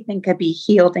everything could be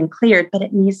healed and cleared, but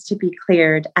it needs to be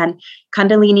cleared. And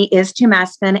Kundalini is too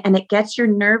masculine, and it gets your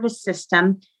nervous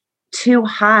system too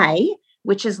high,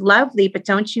 which is lovely. But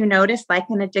don't you notice, like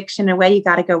an addiction, in a way, you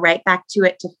got to go right back to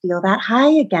it to feel that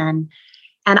high again.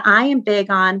 And I am big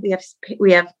on,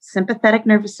 we have sympathetic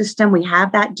nervous system. We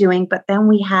have that doing, but then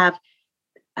we have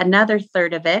another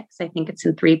third of it, because I think it's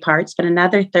in 3 parts, but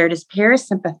another third is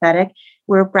parasympathetic.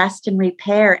 We're rest and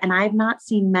repair. And I've not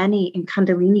seen many in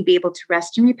Kundalini be able to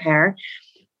rest and repair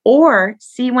or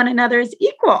see one another as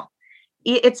equal.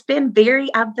 It's been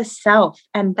very of the self,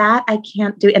 and that I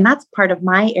can't do. And that's part of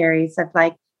my areas of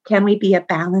like, can we be a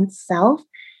balanced self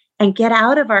and get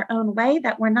out of our own way,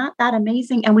 that we're not that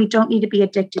amazing and we don't need to be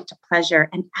addicted to pleasure.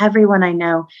 And everyone I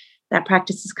know that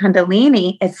practices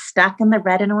Kundalini is stuck in the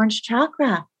red and orange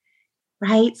chakra,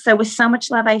 right? So with so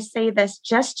much love, I say this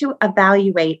just to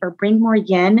evaluate or bring more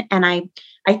yin. And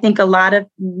I think a lot of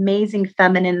amazing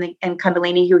feminine and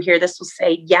Kundalini who hear this will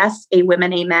say, yes, a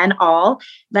women, amen, all.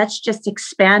 Let's just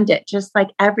expand it, just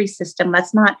like every system.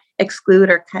 Let's not exclude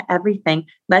or cut everything.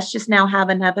 Let's just now have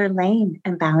another lane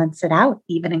and balance it out,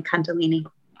 even in Kundalini.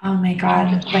 Oh my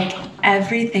God. Like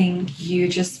everything you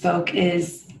just spoke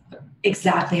is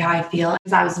exactly how I feel.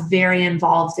 Because I was very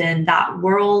involved in that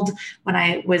world when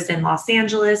I was in Los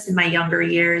Angeles in my younger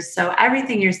years. So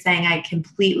everything you're saying, I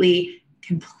completely,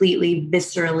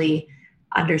 viscerally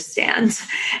understand.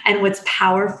 And what's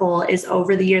powerful is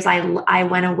over the years, I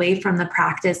went away from the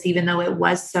practice, even though it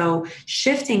was so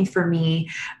shifting for me,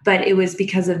 but it was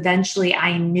because eventually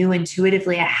I knew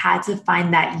intuitively I had to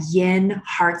find that yin,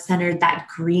 heart-centered, that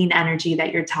green energy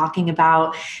that you're talking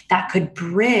about that could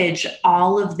bridge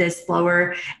all of this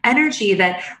lower energy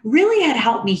that really had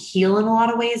helped me heal in a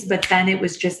lot of ways, but then it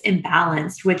was just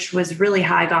imbalanced, which was really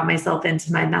how I got myself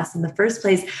into my mess in the first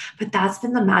place. But that's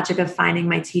been the magic of finding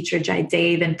my teacher, Jai Dave,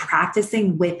 and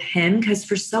practicing with him, because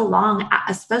for so long,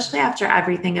 especially after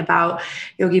everything about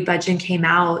Yogi Bhajan came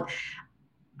out,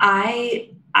 I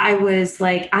I was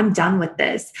like, I'm done with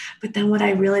this. But then what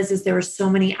I realized is there were so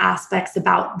many aspects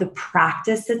about the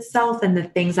practice itself and the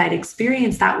things I'd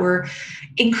experienced that were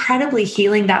incredibly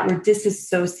healing, that were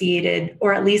disassociated,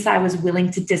 or at least I was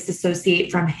willing to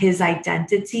disassociate from his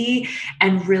identity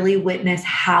and really witness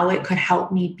how it could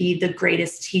help me be the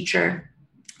greatest teacher.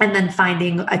 And then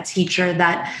finding a teacher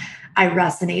that I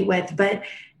resonate with. But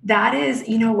that is,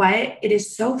 you know what? It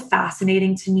is so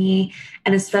fascinating to me.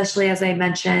 And especially as I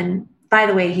mentioned, by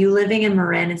the way, you living in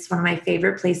Marin, it's one of my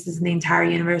favorite places in the entire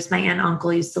universe. My aunt and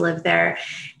uncle used to live there.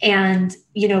 And,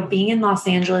 you know, being in Los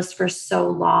Angeles for so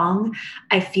long,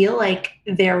 I feel like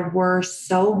there were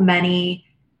so many,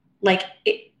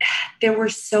 there were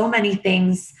so many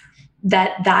things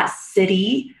that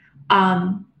city,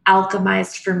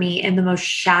 alchemized for me in the most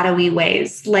shadowy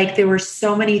ways. Like there were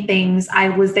so many things. I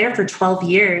was there for 12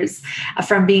 years,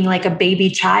 from being like a baby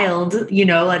child, you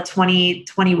know, a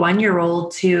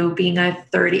 21-year-old to being a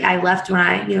 30. I left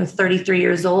when 33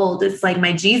 years old. It's like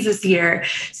my Jesus year.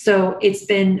 So it's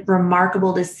been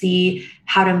remarkable to see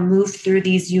how to move through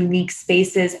these unique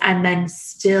spaces and then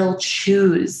still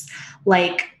choose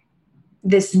like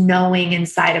this knowing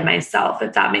inside of myself,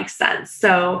 if that makes sense.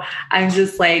 So I'm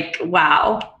just like,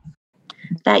 wow.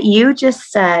 That you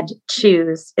just said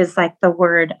choose is like the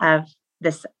word of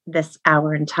this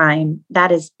hour in time.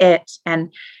 That is it.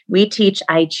 And we teach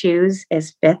I Choose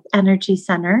is fifth energy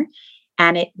center.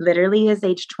 And it literally is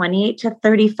age 28 to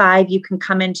 35. You can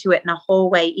come into it in a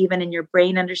whole way, even in your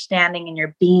brain understanding and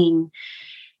your being.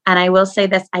 And I will say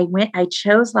this, I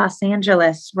chose Los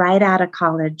Angeles right out of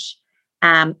college.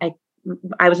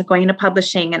 I was going into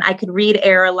publishing and I could read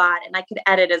air a lot and I could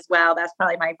edit as well. That's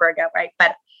probably my Virgo, right?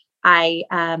 But I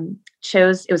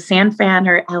chose, it was San Fran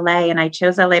or LA, and I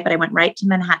chose LA, but I went right to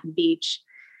Manhattan Beach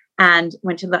and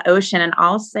went to the ocean. And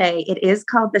I'll say it is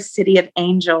called the City of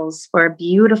Angels for a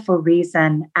beautiful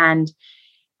reason. And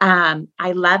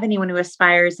I love anyone who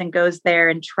aspires and goes there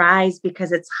and tries,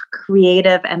 because it's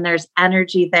creative and there's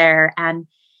energy there. And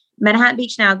Manhattan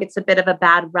Beach now gets a bit of a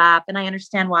bad rap, and I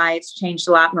understand why. It's changed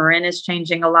a lot. Marin is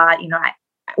changing a lot. You know,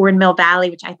 we're in Mill Valley,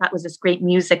 which I thought was this great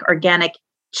music, organic,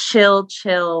 chill,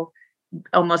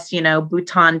 almost, you know,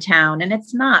 Bhutan town. And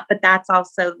it's not, but that's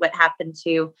also what happened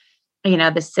to, you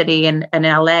know, the city and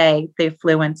LA, the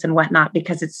affluence and whatnot,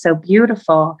 because it's so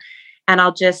beautiful. And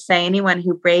I'll just say, anyone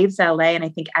who braves LA, and I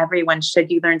think everyone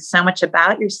should, you learn so much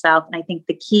about yourself. And I think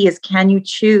the key is, can you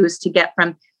choose to get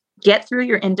through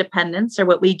your independence, or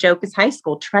what we joke is high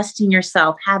school, trusting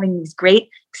yourself, having these great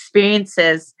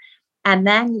experiences. And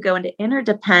then you go into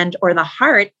interdepend, or the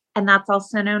heart, and that's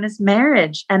also known as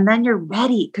marriage. And then you're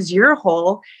ready because you're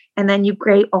whole. And then you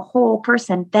create a whole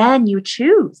person. Then you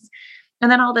choose.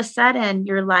 And then all of a sudden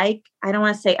you're like, I don't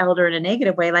want to say elder in a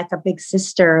negative way, like a big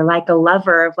sister, like a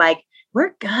lover of like,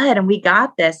 we're good and we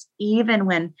got this, even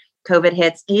when COVID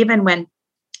hits, even when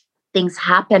things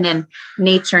happen in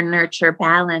nature, nurture,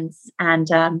 balance. And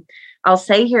I'll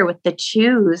say here with the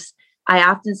choose, I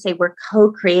often say we're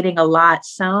co-creating a lot.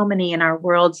 So many in our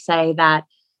world say that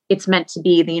it's meant to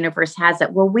be, the universe has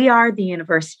it. Well, we are the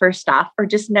universe, first off, or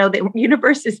just know that the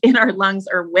universe is in our lungs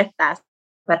or with us.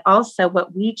 But also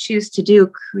what we choose to do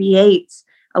creates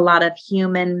a lot of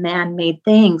human man-made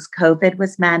things. COVID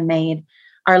was man-made.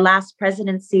 Our last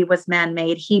presidency was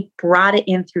man-made. He brought it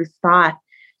in through thought.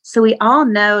 So we all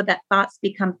know that thoughts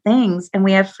become things, and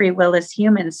we have free will as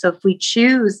humans. So if we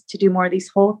choose to do more of these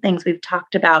whole things we've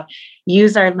talked about,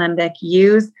 use our limbic,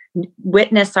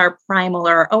 witness our primal,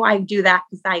 or, oh, I do that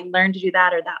because I learned to do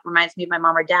that, or that reminds me of my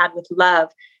mom or dad, with love.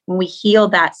 When we heal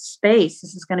that space,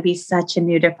 this is going to be such a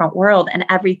new, different world, and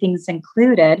everything's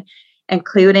included,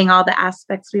 including all the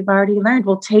aspects we've already learned.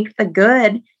 We'll take the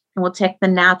good and we'll take the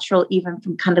natural, even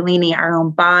from Kundalini, our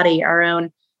own body, our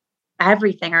own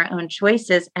everything, our own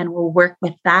choices, and we'll work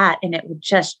with that. And it will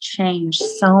just change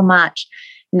so much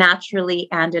naturally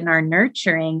and in our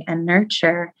nurturing and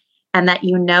nurture. And that,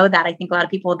 you know, that I think a lot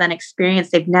of people will then experience,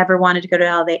 they've never wanted to go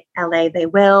to LA, they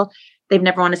will. They've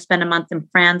never wanted to spend a month in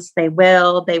France, they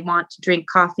will. They want to drink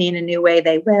coffee in a new way,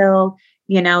 they will.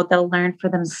 You know, they'll learn for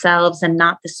themselves and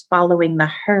not this following the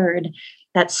herd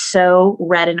that's so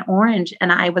red and orange.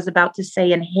 And I was about to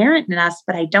say inherent in us,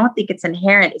 but I don't think it's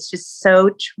inherent. It's just so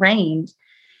trained.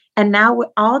 And now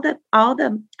all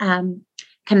the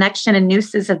connection and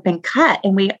nooses have been cut.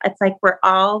 And it's like we're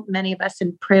all, many of us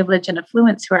in privilege and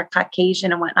affluence who are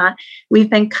Caucasian and whatnot, we've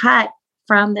been cut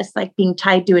from this, like being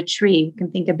tied to a tree. You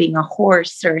can think of being a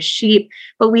horse or a sheep,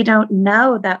 but we don't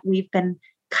know that we've been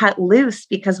cut loose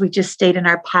because we just stayed in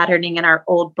our patterning and our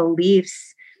old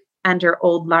beliefs under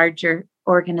old, larger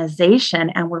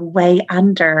organization, and we're way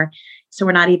under. So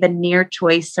we're not even near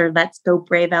choice or let's go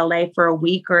brave LA for a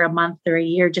week or a month or a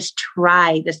year. Just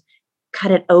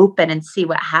cut it open and see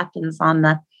what happens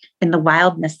in the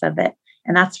wildness of it.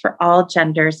 And that's for all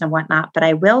genders and whatnot. But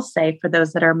I will say for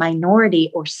those that are minority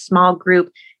or small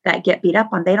group that get beat up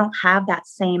on, they don't have that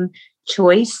same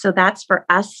choice. So that's for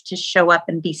us to show up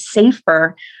and be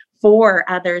safer for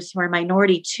others who are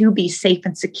minority, to be safe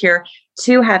and secure,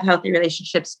 to have healthy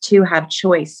relationships, to have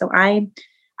choice. So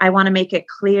I want to make it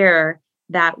clear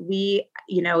that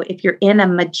if you're in a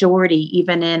majority,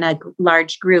 even in a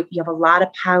large group, you have a lot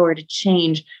of power to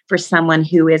change for someone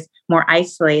who is more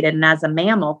isolated and as a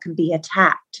mammal can be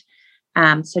attacked.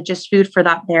 So just food for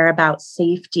thought there about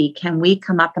safety. Can we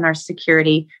come up in our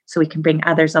security so we can bring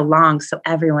others along so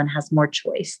everyone has more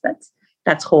choice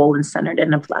that's whole and centered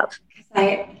and of love?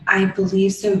 I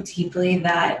believe so deeply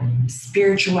that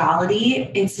spirituality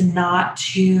is not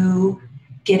to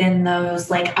get in those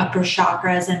like upper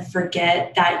chakras and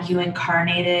forget that you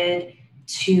incarnated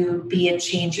to be a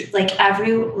change.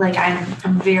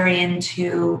 I'm very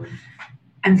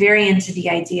into the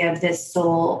idea of this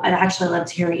soul. I'd actually love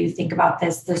to hear what you think about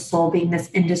this. The soul being this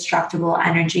indestructible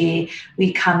energy.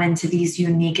 We come into these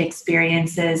unique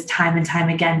experiences time and time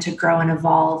again to grow and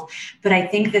evolve. But I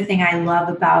think the thing I love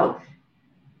about,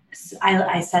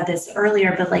 I said this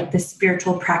earlier, but like the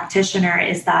spiritual practitioner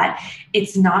is that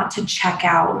it's not to check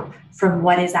out from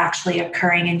what is actually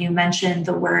occurring. And you mentioned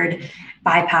the word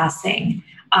bypassing,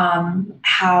 and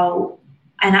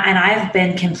I've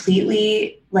been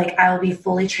completely, like, I will be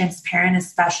fully transparent,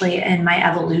 especially in my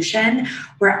evolution,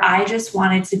 where I just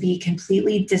wanted to be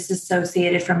completely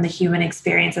disassociated from the human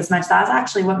experience as much. That's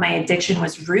actually what my addiction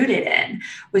was rooted in,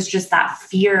 was just that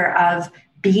fear of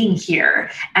being here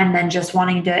and then just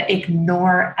wanting to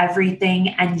ignore everything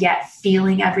and yet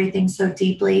feeling everything so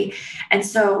deeply. And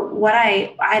so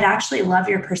I'd actually love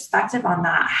your perspective on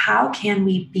that. How can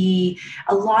we be,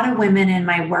 a lot of women in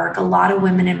my work, a lot of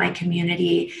women in my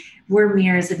community, we're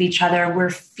mirrors of each other. We're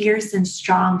fierce and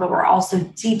strong, but we're also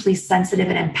deeply sensitive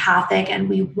and empathic. And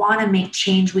we want to make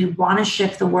change. We want to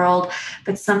shift the world.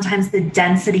 But sometimes the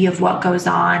density of what goes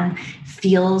on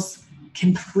feels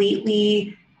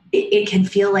completely, it can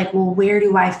feel like, well, where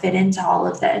do I fit into all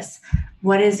of this?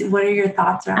 What are your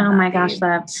thoughts around that? Oh my gosh,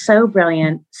 that's so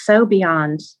brilliant, so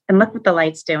beyond. And look what the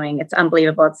light's doing. It's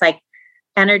unbelievable. It's like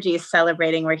energy is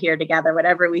celebrating. We're here together,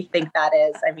 whatever we think that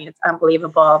is. I mean, it's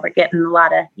unbelievable. We're getting a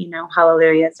lot of,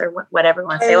 hallelujahs or whatever you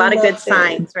want to say, a lot of good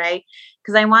signs, right?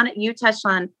 Because you touched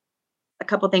on a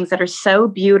couple of things that are so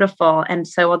beautiful. And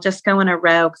so we'll just go in a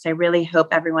row because I really hope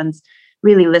everyone's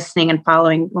really listening and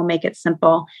following. We'll make it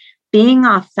simple. Being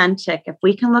authentic, if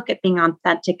we can look at being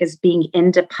authentic as being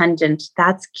independent,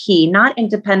 that's key. Not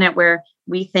independent where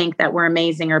we think that we're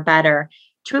amazing or better.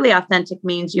 Truly authentic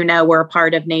means, we're a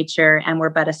part of nature and we're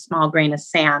but a small grain of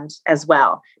sand as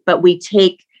well. But we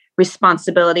take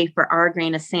responsibility for our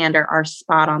grain of sand or our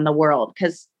spot on the world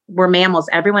because we're mammals.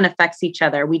 Everyone affects each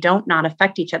other. We don't not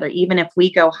affect each other. Even if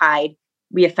we go hide,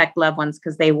 we affect loved ones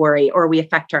because they worry, or we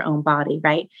affect our own body,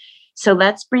 right? So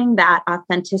let's bring that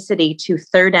authenticity to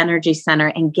third energy center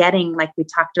and getting, like we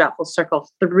talked about, full circle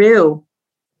through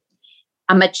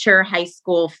a mature high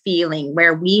school feeling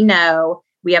where we know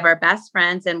we have our best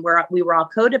friends and we were all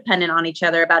codependent on each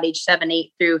other about age 7,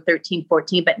 8 through 13,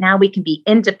 14. But now we can be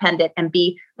independent and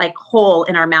be like whole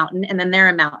in our mountain, and then they're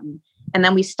a mountain. And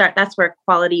then that's where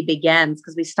equality begins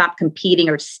because we stop competing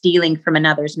or stealing from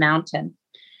another's mountain.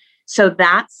 So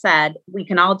that said, we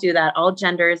can all do that, all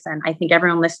genders. And I think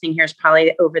everyone listening here is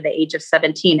probably over the age of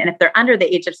 17. And if they're under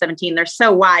the age of 17, they're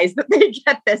so wise that they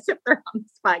get this if they're on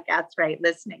this podcast, right,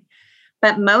 listening.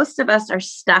 But most of us are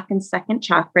stuck in second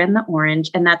chakra in the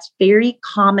orange. And that's very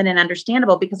common and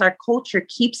understandable because our culture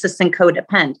keeps us in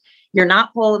codependent. You're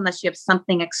not whole unless you have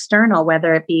something external,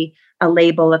 whether it be a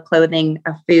label, a clothing,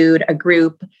 a food, a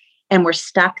group. And we're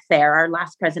stuck there. Our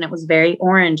last president was very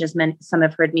orange, as some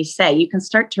have heard me say. You can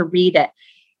start to read it.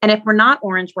 And if we're not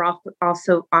orange, we're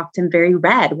also often very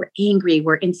red. We're angry,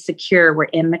 we're insecure, we're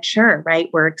immature, right?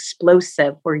 We're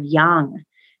explosive, we're young,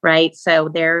 right? So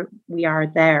there we are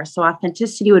there. So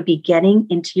authenticity would be getting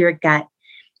into your gut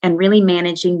and really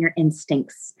managing your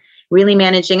instincts, really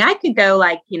managing. I could go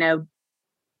like,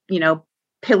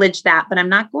 pillage that, but I'm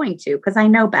not going to because I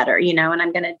know better, and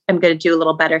I'm going to do a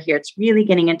little better here. It's really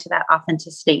getting into that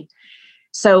authenticity.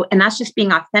 So, and that's just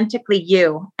being authentically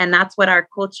you. And that's what our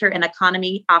culture and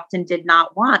economy often did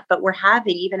not want, but we're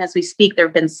having, even as we speak, there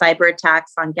have been cyber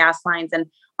attacks on gas lines and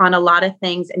on a lot of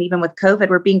things. And even with COVID,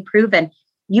 we're being proven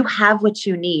you have what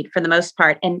you need for the most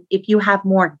part. And if you have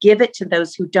more, give it to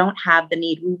those who don't have the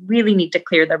need. We really need to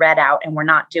clear the red out and we're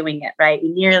not doing it, right?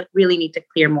 We really need to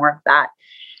clear more of that.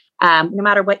 no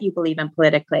matter what you believe in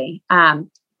politically.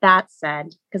 That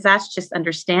said, because that's just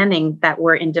understanding that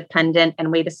we're independent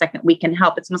and wait a second, we can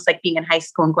help. It's almost like being in high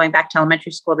school and going back to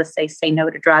elementary school to say no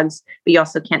to drugs, but you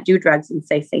also can't do drugs and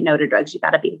say no to drugs. You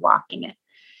got to be walking it.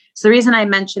 So the reason I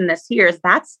mention this here is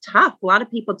that's tough. A lot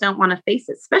of people don't want to face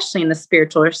it, especially in the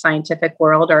spiritual or scientific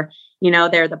world, or,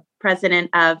 they're the president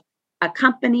of a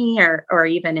company or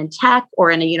even in tech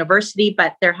or in a university,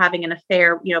 but they're having an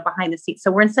affair, behind the scenes.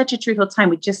 So we're in such a truthful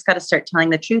time. We just got to start telling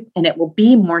the truth and it will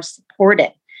be more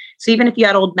supported. So even if you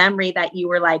had old memory that you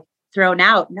were like thrown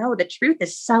out, no, the truth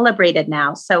is celebrated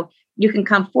now. So you can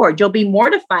come forward. You'll be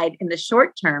mortified in the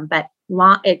short term, but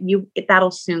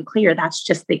that'll soon clear. That's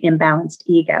just the imbalanced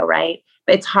ego, right?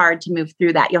 But it's hard to move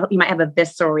through that. You might have a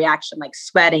visceral reaction like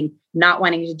sweating, not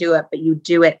wanting to do it, but you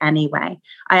do it anyway.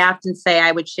 I often say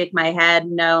I would shake my head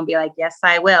no and be like, yes,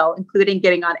 I will, including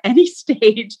getting on any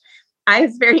stage. I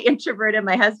was very introverted.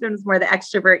 My husband was more the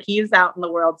extrovert. He's out in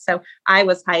the world. So I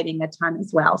was hiding a ton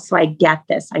as well. So I get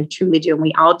this. I truly do. And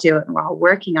we all do it and we're all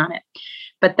working on it.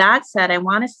 But that said, I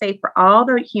want to say for all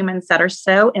the humans that are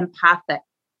so empathic,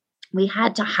 we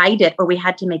had to hide it or we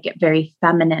had to make it very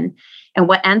feminine. And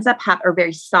what ends up or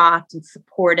very soft and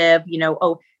supportive,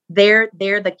 they're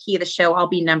the key of the show. I'll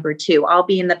be number two. I'll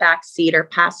be in the back seat or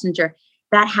passenger.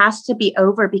 That has to be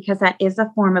over because that is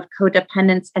a form of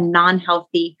codependence and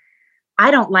non-healthy. I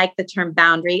don't like the term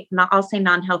boundary. I'll say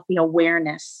non-healthy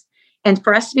awareness. And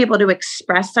for us to be able to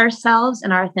express ourselves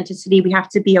and our authenticity, we have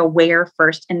to be aware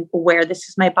first and aware this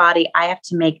is my body. I have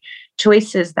to make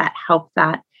choices that help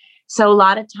that. So a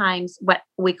lot of times what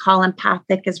we call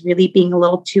empathic is really being a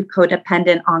little too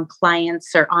codependent on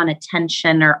clients or on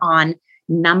attention or on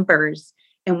numbers.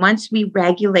 And once we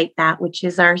regulate that, which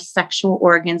is our sexual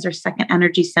organs or second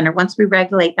energy center, once we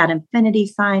regulate that infinity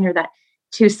sign or that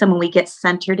twosome, when we get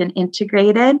centered and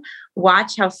integrated,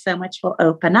 watch how so much will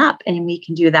open up. And we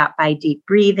can do that by deep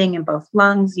breathing in both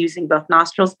lungs, using both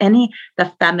nostrils,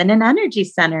 the feminine energy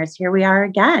centers. Here we are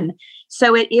again.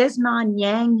 So it is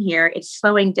non-yang here. It's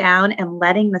slowing down and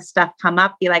letting the stuff come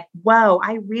up. Be like, whoa,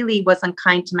 I really was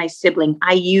unkind to my sibling.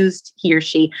 I used he or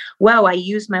she. Whoa, I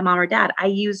used my mom or dad. I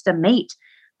used a mate.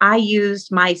 I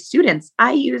used my students.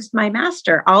 I used my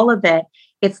master, all of it.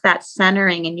 It's that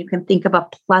centering, and you can think of a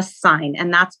plus sign,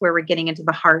 and that's where we're getting into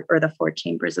the heart or the four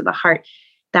chambers of the heart.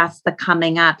 That's the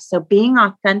coming up. So being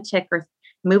authentic or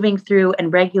moving through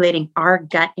and regulating our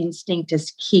gut instinct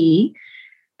is key.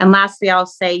 And lastly, I'll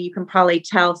say you can probably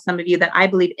tell some of you that I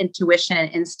believe intuition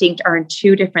and instinct are in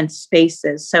two different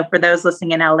spaces. So for those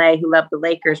listening in LA who love the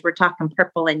Lakers, we're talking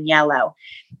purple and yellow,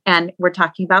 and we're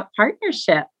talking about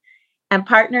partnership. And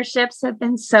partnerships have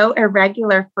been so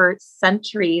irregular for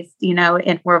centuries,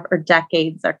 or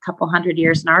decades, or a couple hundred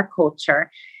years in our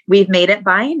culture. We've made it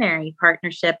binary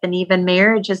partnership, and even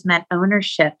marriage has meant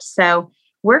ownership. So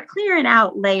we're clearing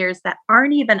out layers that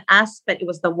aren't even us, but it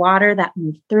was the water that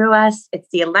moved through us. It's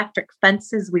the electric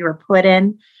fences we were put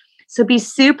in. So be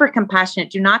super compassionate.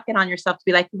 Do not get on yourself to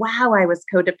be like, wow, I was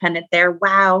codependent there.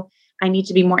 Wow, I need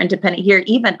to be more independent here.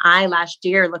 Even I last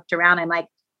year looked around. I'm like,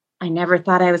 I never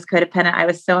thought I was codependent. I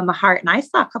was so in the heart. And I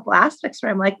saw a couple aspects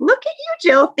where I'm like, look at you,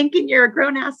 Jill, thinking you're a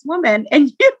grown ass woman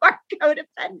and you are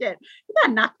codependent. You got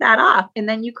to knock that off. And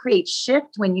then you create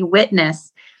shift when you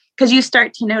witness, because you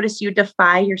start to notice you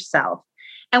defy yourself.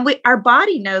 And our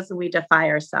body knows when we defy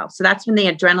ourselves. So that's when the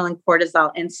adrenaline,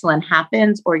 cortisol, insulin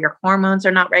happens, or your hormones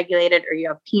are not regulated, or you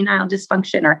have penile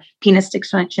dysfunction or penis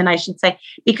dysfunction, I should say,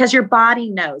 because your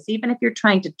body knows. Even if you're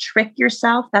trying to trick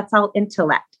yourself, that's all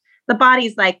intellect. The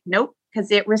body's like, nope,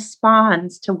 because it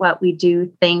responds to what we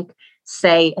do, think,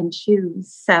 say, and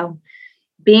choose. So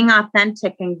being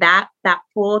authentic and that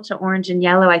pull to orange and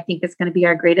yellow, I think is going to be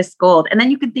our greatest gold. And then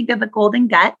you can think of the golden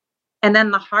gut, and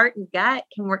then the heart and gut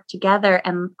can work together.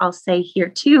 And I'll say here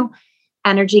too,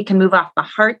 energy can move off the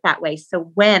heart that way.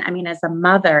 So as a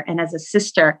mother and as a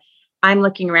sister, I'm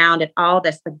looking around at all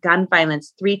this, the gun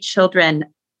violence, 3 children,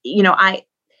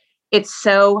 it's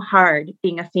so hard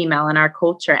being a female in our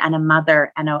culture and a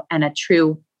mother and a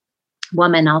true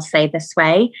woman, I'll say this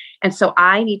way. And so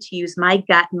I need to use my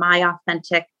gut, my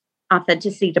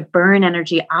authenticity to burn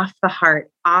energy off the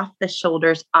heart, off the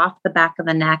shoulders, off the back of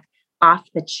the neck, off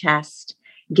the chest,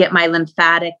 get my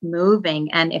lymphatic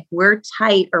moving. And if we're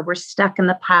tight or we're stuck in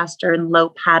the past or in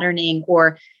low patterning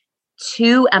or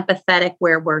too empathetic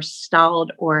where we're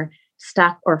stalled or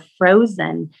stuck or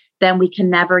frozen, then we can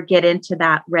never get into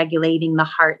that regulating the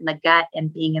heart and the gut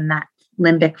and being in that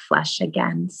limbic flesh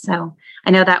again. So I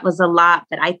know that was a lot,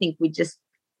 but I think we just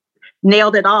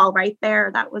nailed it all right there.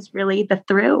 That was really the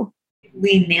through.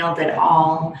 we nailed it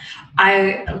all.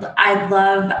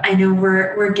 I know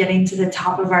we're getting to the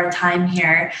top of our time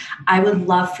here. I would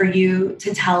love for you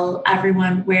to tell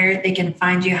everyone where they can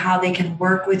find you, how they can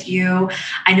work with you.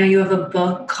 I know you have a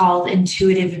book called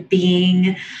Intuitive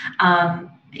Being.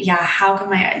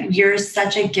 You're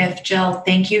such a gift, Jill.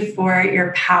 Thank you for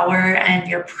your power and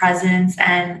your presence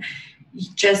and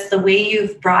just the way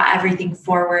you've brought everything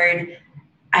forward.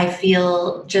 I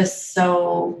feel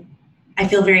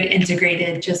very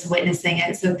integrated just witnessing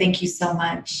it. So thank you so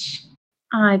much.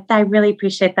 I really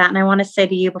appreciate that. And I want to say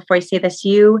to you before I say this,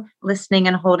 you listening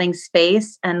and holding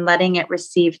space and letting it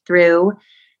receive through.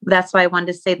 That's why I wanted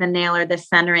to say the nail or the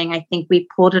centering. I think we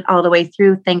pulled it all the way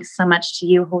through. Thanks so much to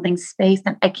you holding space.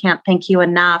 And I can't thank you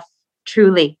enough.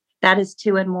 Truly, that is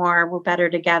two and more. We're better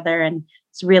together. And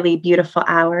it's really beautiful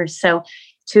hours. So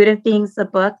Intuitive Beings, the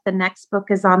book. The next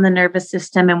book is on the nervous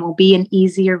system and will be an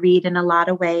easier read in a lot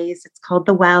of ways. It's called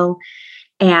The Well.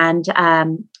 And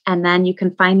then you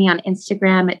can find me on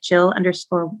Instagram at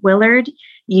Jill_Willard.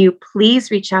 You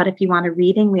please reach out if you want a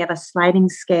reading. We have a sliding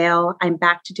scale. I'm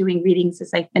back to doing readings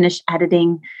as I finish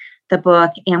editing the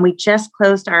book. And we just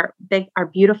closed our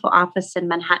beautiful office in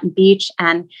Manhattan Beach.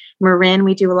 And Marin,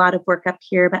 we do a lot of work up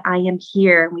here, but I am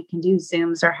here. We can do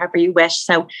Zooms or however you wish.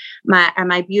 So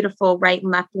my beautiful right and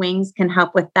left wings can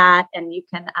help with that. And you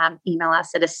can email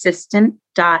us at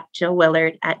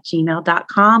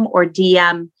assistant.jillwillard@gmail.com or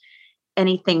DM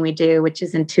anything we do, which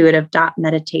is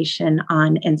intuitive.meditation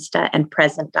on Insta and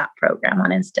present.program on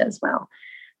Insta as well.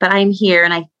 But I'm here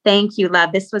and I thank you,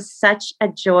 love. This was such a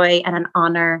joy and an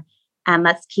honor. And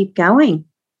let's keep going.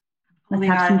 Let's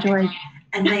have some joy.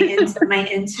 And my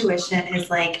intuition is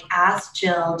like, ask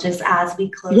Jill, just as we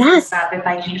close this up, if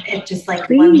I can, please.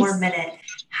 One more minute,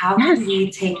 how can we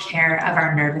take care of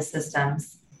our nervous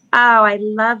systems? Oh, I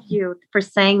love you for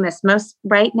saying this. Most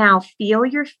right now, feel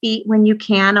your feet when you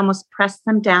can, almost press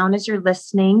them down as you're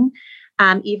listening,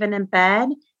 even in bed,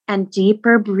 and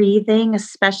deeper breathing,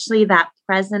 especially that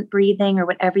present breathing or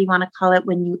whatever you want to call it.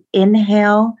 When you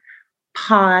inhale,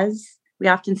 pause. We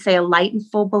often say a light and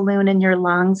full balloon in your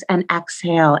lungs and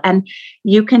exhale. And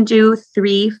you can do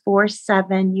 3, 4,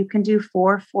 7. You can do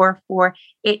 4, 4, 4.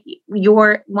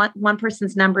 Your one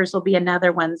person's numbers will be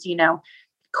another one's,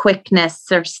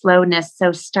 quickness or slowness.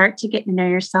 So start to get to know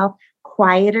yourself,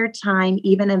 quieter time,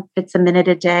 even if it's a minute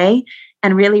a day,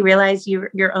 and really realize you're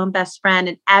your own best friend.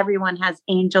 And everyone has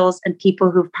angels and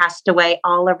people who've passed away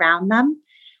all around them,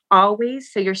 always.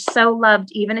 So you're so loved,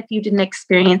 even if you didn't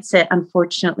experience it,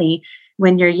 unfortunately,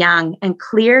 when you're young. And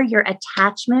clear your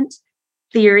attachment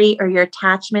theory or your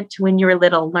attachment to when you were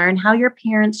little. Learn how your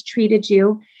parents treated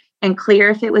you and clear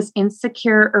if it was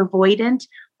insecure or avoidant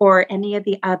or any of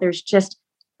the others. Just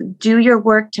do your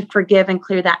work to forgive and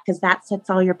clear that, because that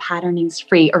sets all your patternings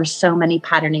free, or so many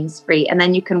patternings free. And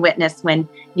then you can witness when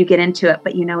you get into it,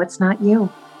 but it's not you.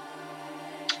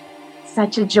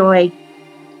 Such a joy.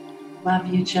 Love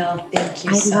you, Jill. Thank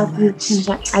you so much. You,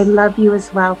 I love you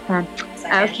as well, friend.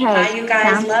 Okay. Bye, you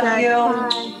guys. Sounds love good. you.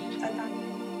 Bye.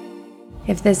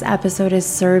 If this episode has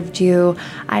served you,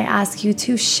 I ask you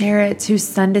to share it, to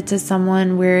send it to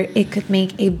someone where it could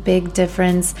make a big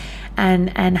difference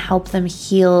and help them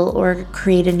heal or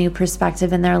create a new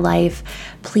perspective in their life.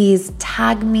 Please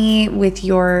tag me with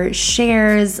your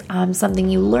shares, something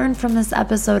you learned from this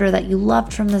episode or that you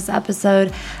loved from this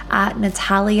episode, at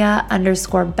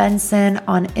Natalia_Benson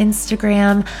on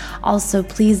Instagram. Also,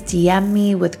 please DM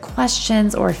me with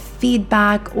questions or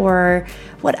feedback or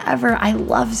whatever. I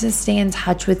love to stay in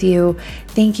touch with you.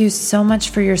 Thank you so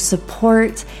much for your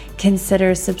support.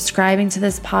 Consider subscribing to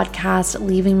this podcast,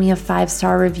 leaving me a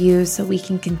 5-star review so we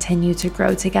can continue to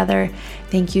grow together.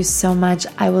 Thank you so much.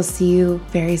 I will see you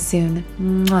very soon.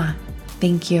 Mwah.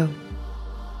 Thank you.